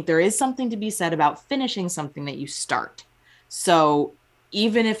 I think there is something to be said about finishing something that you start. So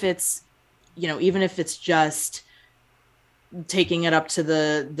even if it's just taking it up to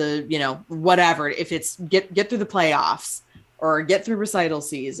the whatever, if it's get through the playoffs, or get through recital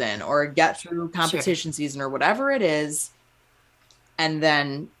season, or get through competition season, or whatever it is. and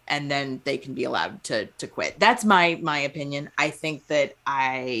then they can be allowed to quit. That's my opinion. I think that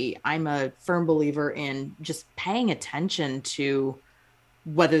I'm a firm believer in just paying attention to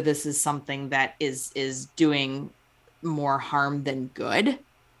whether this is something that is doing more harm than good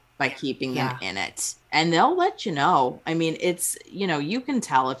by keeping them in it. And they'll let you know. I mean, it's, you can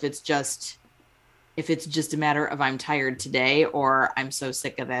tell if it's just a matter of I'm tired today or I'm so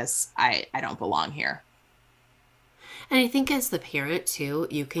sick of this, I don't belong here. And I think as the parent too,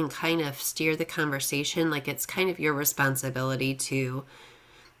 you can kind of steer the conversation. Like it's kind of your responsibility to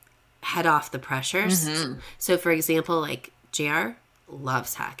head off the pressures. Mm-hmm. So for example, like JR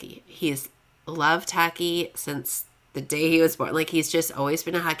loves hockey. He's loved hockey since the day he was born. Like he's just always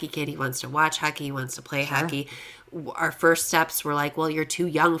been a hockey kid. He wants to watch hockey. He wants to play hockey. Our first steps were like, well, you're too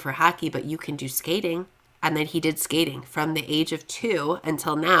young for hockey, but you can do skating. And then he did skating from the age of 2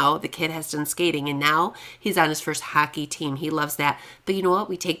 until now. The kid has done skating, and now he's on his first hockey team. He loves that. But you know what?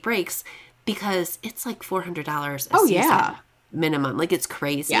 We take breaks because it's like $400 a season minimum. Like it's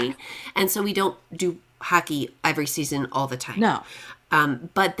crazy. Yeah. And so we don't do hockey every season all the time. No.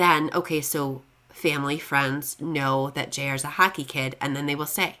 But then, okay, so family, friends know that JR's a hockey kid, and then they will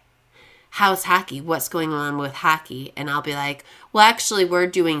say, how's hockey? What's going on with hockey? And I'll be like, well, actually, we're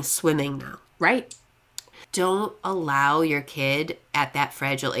doing swimming now. Right. Don't allow your kid at that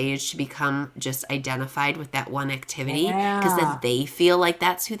fragile age to become just identified with that one activity because then they feel like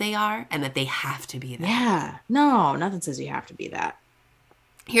that's who they are and that they have to be that. Yeah. No, nothing says you have to be that.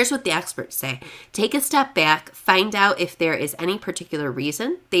 Here's what the experts say. Take a step back, find out if there is any particular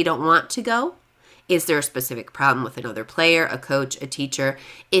reason they don't want to go. Is there a specific problem with another player, a coach, a teacher?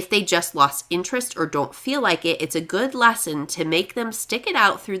 If they just lost interest or don't feel like it, it's a good lesson to make them stick it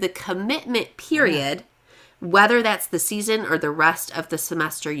out through the commitment period, whether that's the season or the rest of the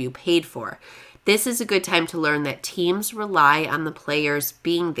semester you paid for. This is a good time to learn that teams rely on the players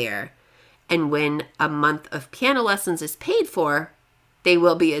being there. And when a month of piano lessons is paid for, they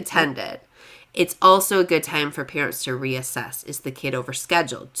will be attended. It's also a good time for parents to reassess. Is the kid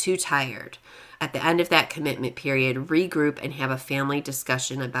overscheduled? Too tired? At the end of that commitment period, regroup and have a family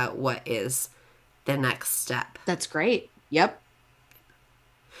discussion about what is the next step. That's great. Yep.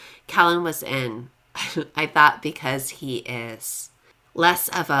 Kellen was in, I thought, because he is less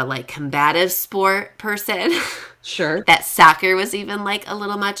of a like combative sport person. Sure. That soccer was even like a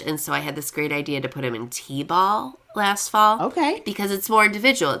little much. And so I had this great idea to put him in t-ball last fall. Okay. Because it's more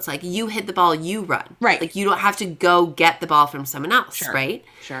individual. It's like you hit the ball, you run. Right. Like you don't have to go get the ball from someone else, right?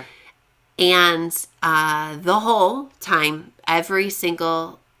 Sure. And the whole time, every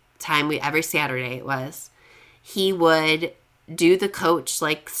single time, every Saturday it was, he would do the coach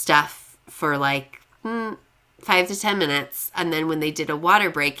like stuff for like 5 to 10 minutes. And then when they did a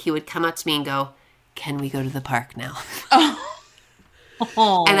water break, he would come up to me and go, can we go to the park now?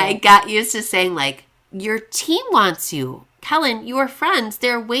 Oh. And I got used to saying like, your team wants you. Kellen, your friends,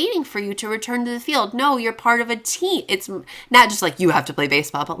 they're waiting for you to return to the field. No, you're part of a team. It's not just like you have to play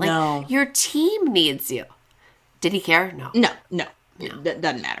baseball, but like your team needs you. Did he care? No. No.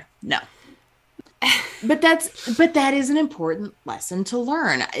 Doesn't matter. No. But that is an important lesson to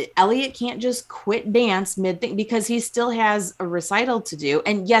learn. Elliot can't just quit dance mid-thing because he still has a recital to do.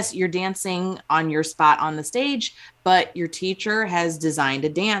 And yes, you're dancing on your spot on the stage, but your teacher has designed a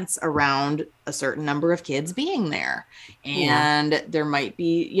dance around a certain number of kids being there. And there might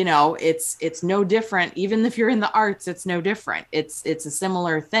be, it's no different. Even if you're in the arts, it's no different. It's a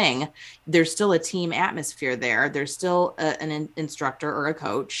similar thing. There's still a team atmosphere there. There's still an instructor or a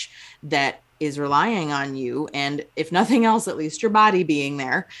coach that is relying on you. And if nothing else, at least your body being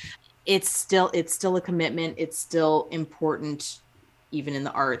there, it's still a commitment. It's still important, even in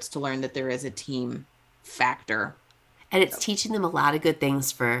the arts, to learn that there is a team factor. And it's teaching them a lot of good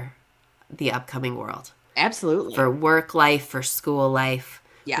things for the upcoming world. Absolutely. For work life, for school life,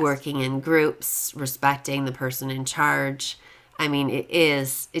 working in groups, respecting the person in charge. I mean,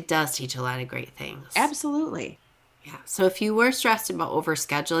 it does teach a lot of great things. Absolutely. Yeah. So if you were stressed about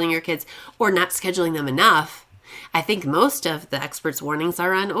overscheduling your kids or not scheduling them enough, I think most of the experts' warnings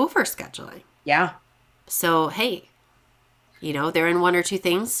are on overscheduling. Yeah. So, hey, they're in 1 or 2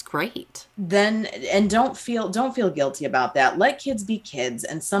 things. Great. Then, and don't feel guilty about that. Let kids be kids.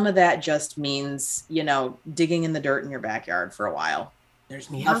 And some of that just means, digging in the dirt in your backyard for a while.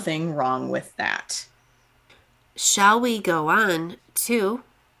 There's nothing wrong with that. Shall we go on to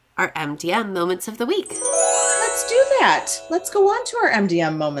our MDM moments of the week? Let's do that. Let's go on to our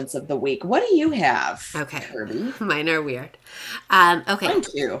MDM moments of the week. What do you have? Okay. Kirby? Mine are weird. Okay. Mine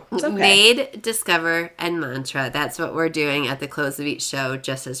too. It's okay. Made, discover, and mantra. That's what we're doing at the close of each show,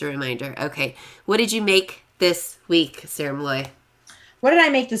 just as a reminder. Okay. What did you make this week, Sarah Malloy? What did I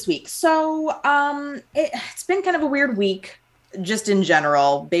make this week? So it's been kind of a weird week just in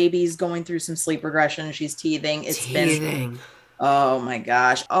general. Baby's going through some sleep regression. She's teething. Been, oh my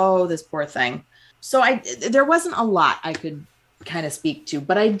gosh. Oh, this poor thing. So there wasn't a lot I could kind of speak to,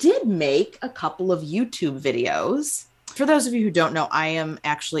 but I did make a couple of YouTube videos. For those of you who don't know, I am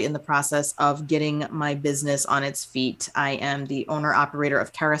actually in the process of getting my business on its feet. I am the owner operator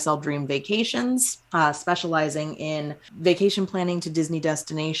of Carousel Dream Vacations, specializing in vacation planning to Disney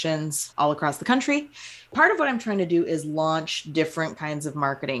destinations all across the country. Part of what I'm trying to do is launch different kinds of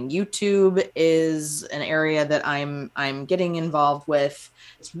marketing. YouTube is an area that I'm getting involved with.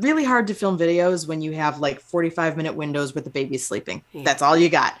 It's really hard to film videos when you have like 45-minute windows with the baby sleeping. Yeah. That's all you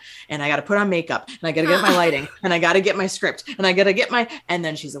got. And I got to put on makeup, and I got to get my lighting, and I got to get my script, and I got to get and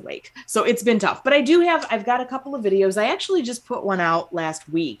then she's awake. So it's been tough, but I've got a couple of videos. I actually just put one out last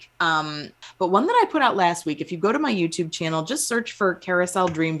week. But one that I put out last week, if you go to my YouTube channel, just search for Carousel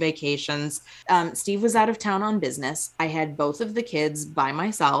Dream Vacations. Steve was out of town on business. I had both of the kids by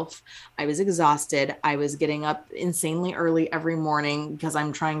myself. I was exhausted. I was getting up insanely early every morning because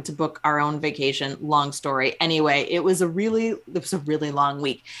I'm trying to book our own vacation. Long story. Anyway, it was a really long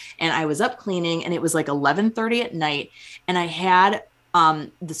week, and I was up cleaning, and it was like 11:30 at night, and I had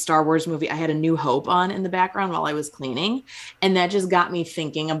the Star Wars movie, I had A New Hope on in the background while I was cleaning. And that just got me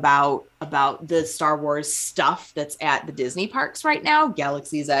thinking about the Star Wars stuff that's at the Disney parks right now,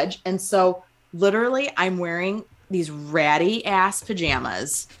 Galaxy's Edge. And so literally I'm wearing these ratty ass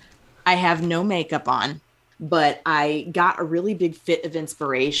pajamas. I have no makeup on, but I got a really big fit of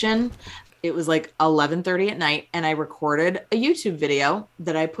inspiration. It was like 11:30 at night, and I recorded a YouTube video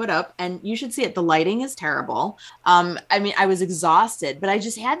that I put up, and you should see it. The lighting is terrible. I was exhausted, but I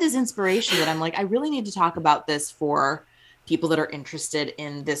just had this inspiration that I'm like, I really need to talk about this for people that are interested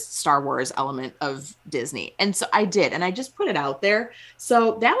in this Star Wars element of Disney. And so I did, and I just put it out there.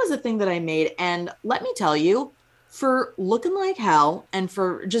 So that was a thing that I made. And let me tell you, for looking like hell and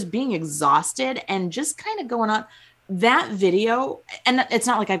for just being exhausted and just kind of going on, that video, and it's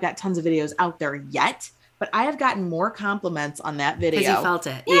not like I've got tons of videos out there yet, but I have gotten more compliments on that video. Because you felt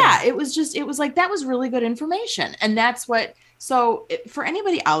it. Yeah, it was like, that was really good information. And that's what, so for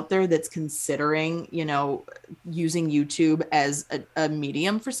anybody out there that's considering, using YouTube as a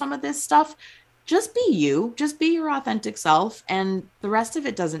medium for some of this stuff, just be you, just be your authentic self, and the rest of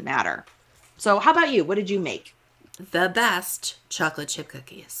it doesn't matter. So how about you? What did you make? The best chocolate chip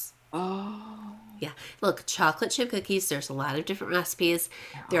cookies. Oh. Yeah. Look, chocolate chip cookies, there's a lot of different recipes.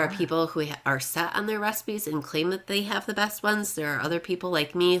 There are people who are set on their recipes and claim that they have the best ones. There are other people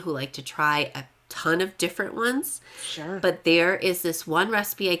like me who like to try a ton of different ones. Sure. But there is this one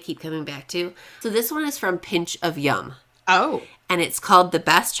recipe I keep coming back to. So this one is from Pinch of Yum. Oh. And it's called the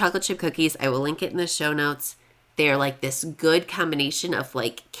best chocolate chip cookies. I will link it in the show notes. They're like this good combination of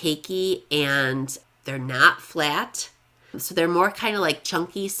like cakey, and they're not flat. So they're more kind of like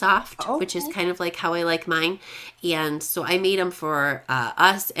chunky soft, which is kind of like how I like mine. And so I made them for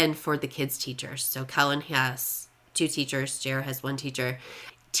us and for the kids' teachers. So Colin has 2 teachers. Jared has 1 teacher.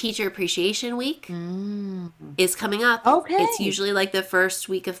 Teacher Appreciation Week is coming up. Okay. It's usually like the first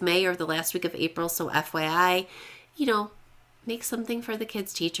week of May or the last week of April. So FYI, make something for the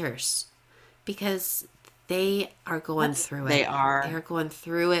kids' teachers, because they are going through it. They're going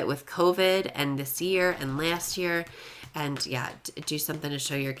through it with COVID and this year and last year. And yeah, do something to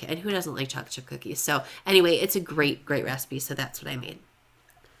show your kid. And who doesn't like chocolate chip cookies? So anyway, it's a great, great recipe. So that's what I made.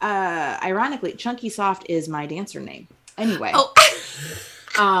 Ironically, Chunky Soft is my dancer name. Anyway. Oh.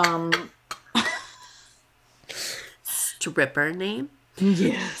 Stripper name?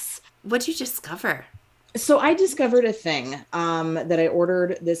 Yes. What'd you discover? So I discovered a thing that I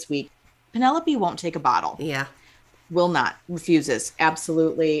ordered this week. Penelope won't take a bottle. Yeah. Will not. Refuses.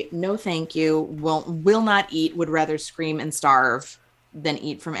 Absolutely. No, thank you. Will not eat. Would rather scream and starve than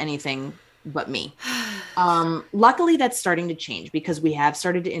eat from anything but me. Luckily, that's starting to change because we have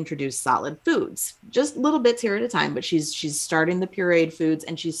started to introduce solid foods, just little bits here at a time. But she's starting the pureed foods,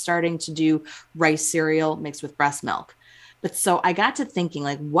 and she's starting to do rice cereal mixed with breast milk. But so I got to thinking,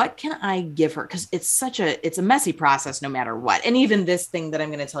 like, what can I give her? Because it's a messy process no matter what. And even this thing that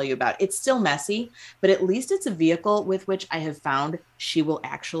I'm going to tell you about, it's still messy, but at least it's a vehicle with which I have found she will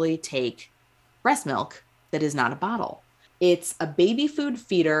actually take breast milk that is not a bottle. It's a baby food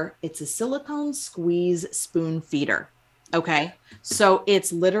feeder. It's a silicone squeeze spoon feeder. Okay. So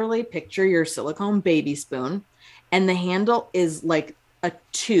it's literally, picture your silicone baby spoon, and the handle is like a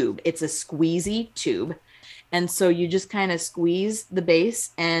tube. It's a squeezy tube. And so you just kind of squeeze the base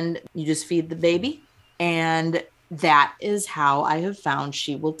and you just feed the baby. And that is how I have found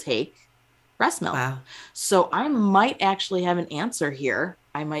she will take breast milk. Wow. So I might actually have an answer here.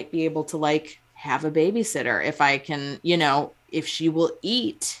 I might be able to like have a babysitter if I can, if she will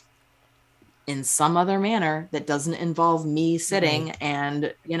eat in some other manner that doesn't involve me sitting Right.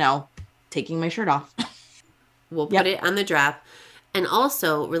 and, taking my shirt off. We'll put Yep. it on the drop. And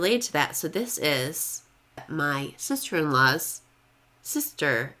also related to that, so this is my sister-in-law's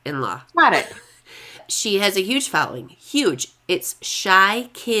sister-in-law. Got it. She has a huge following. Huge. It's Shy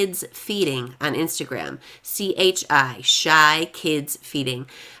Kids Feeding on Instagram. CHI, Shy Kids Feeding.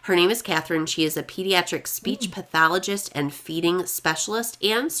 Her name is Catherine. She is a pediatric speech pathologist and feeding specialist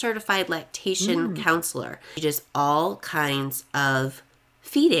and certified lactation counselor. She does all kinds of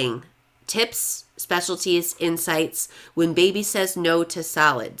feeding tips, specialties, insights. When baby says no to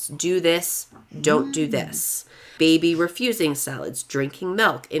solids, do this, don't do this. Baby refusing solids, drinking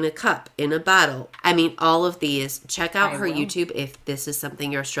milk in a cup, in a bottle. I mean, all of these. Check out her YouTube if this is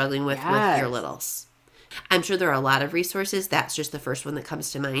something you're struggling with your littles. I'm sure there are a lot of resources. That's just the first one that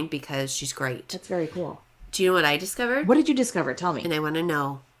comes to mind because she's great. That's very cool. Do you know what I discovered? What did you discover? Tell me. And I want to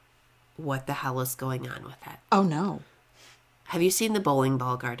know what the hell is going on with that. Oh, no. Have you seen the bowling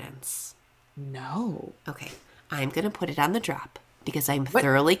ball gardens? No. Okay. I'm going to put it on the drop because I'm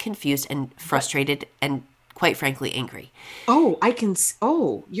thoroughly confused and frustrated and quite frankly angry. Oh,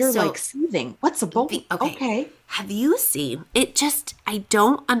 you're like seething. What's a bowling? Okay. Have you seen it? I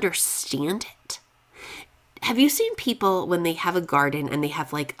don't understand it. Have you seen people when they have a garden and they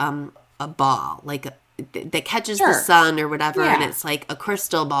have like a ball like that catches the sun or whatever, and it's like a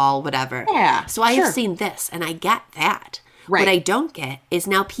crystal ball, whatever. Yeah. So I have seen this and I get that. Right. What I don't get is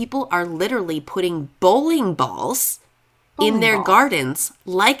now people are literally putting bowling balls in their gardens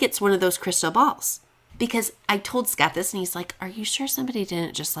like it's one of those crystal balls. Because I told Scott this, and he's like, are you sure somebody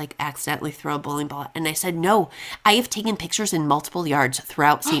didn't just like accidentally throw a bowling ball? And I said, no, I have taken pictures in multiple yards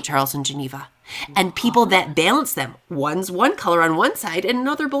throughout St. Charles and Geneva. And people that balance them, one's one color on one side and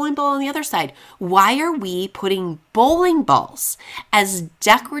another bowling ball on the other side. Why are we putting bowling balls as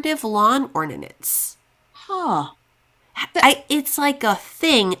decorative lawn ornaments? Huh. It's like a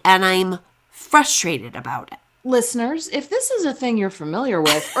thing, and I'm frustrated about it. Listeners, if this is a thing you're familiar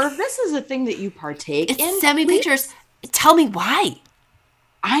with, or if this is a thing that you partake in, send me pictures. Tell me why.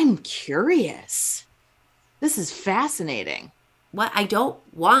 I'm curious. This is fascinating. What I don't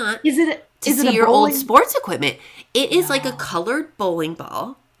want is it your old sports equipment. It is like a colored bowling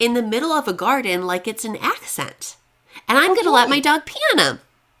ball in the middle of a garden, like it's an accent. And I'm going to let my dog pee on him.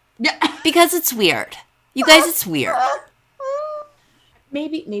 Yeah, because it's weird. You guys, it's weird.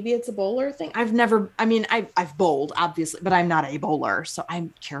 Maybe it's a bowler thing. I've bowled, obviously, but I'm not a bowler. So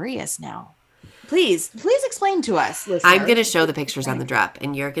I'm curious now. Please explain to us, listeners. I'm going to show the pictures on the drop,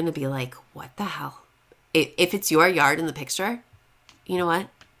 and you're going to be like, what the hell? If it's your yard in the picture, you know what?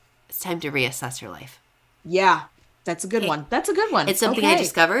 It's time to reassess your life. Yeah, that's a good one. That's a good one. It's something I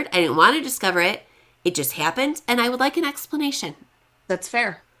discovered. I didn't want to discover it. It just happened, and I would like an explanation. That's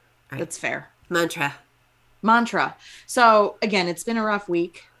fair. Right. That's fair. Mantra. So again, it's been a rough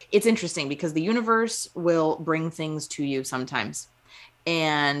week. It's interesting because the universe will bring things to you sometimes.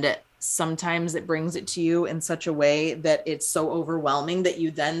 And sometimes it brings it to you in such a way that it's so overwhelming that you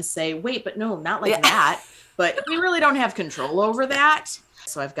then say, wait, but no, not like that. But we really don't have control over that.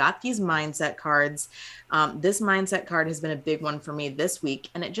 So I've got these mindset cards. This mindset card has been a big one for me this week.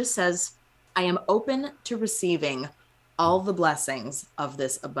 And it just says, I am open to receiving all the blessings of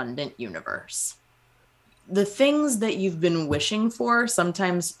this abundant universe. The things that you've been wishing for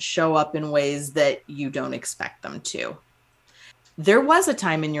sometimes show up in ways that you don't expect them to. There was a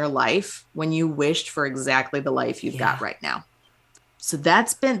time in your life when you wished for exactly the life you've got right now. So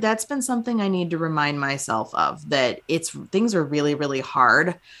that's been something I need to remind myself of, that things are really, really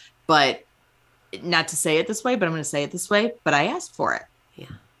hard, but not to say it this way, but I'm going to say it this way, but I asked for it.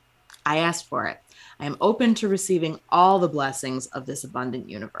 Yeah. I asked for it. I am open to receiving all the blessings of this abundant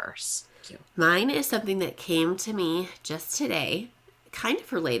universe. Mine is something that came to me just today, kind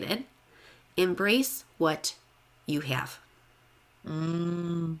of related. Embrace what you have.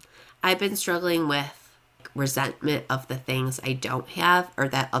 I've been struggling with resentment of the things I don't have or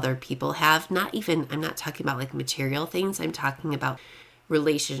that other people have. I'm not talking about like material things. I'm talking about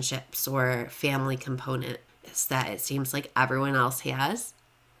relationships or family components that it seems like everyone else has.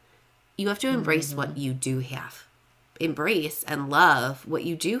 You have to embrace what you do have. Embrace and love what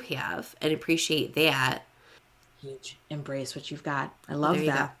you do have and appreciate that. Huge. Embrace what you've got. I love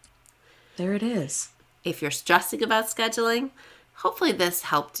that. There it is. If you're stressing about scheduling, hopefully this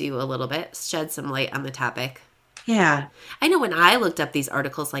helped you a little bit, shed some light on the topic. Yeah. I know when I looked up these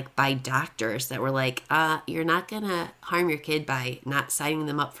articles like by doctors that were like, you're not going to harm your kid by not signing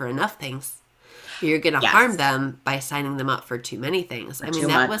them up for enough things. You're going to harm them by signing them up for too many things. I mean,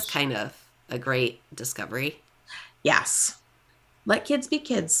 that was kind of a great discovery. Yes. Let kids be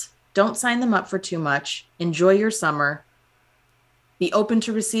kids. Don't sign them up for too much. Enjoy your summer. Be open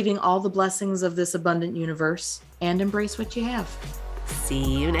to receiving all the blessings of this abundant universe and embrace what you have.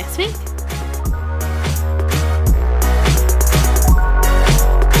 See you next week.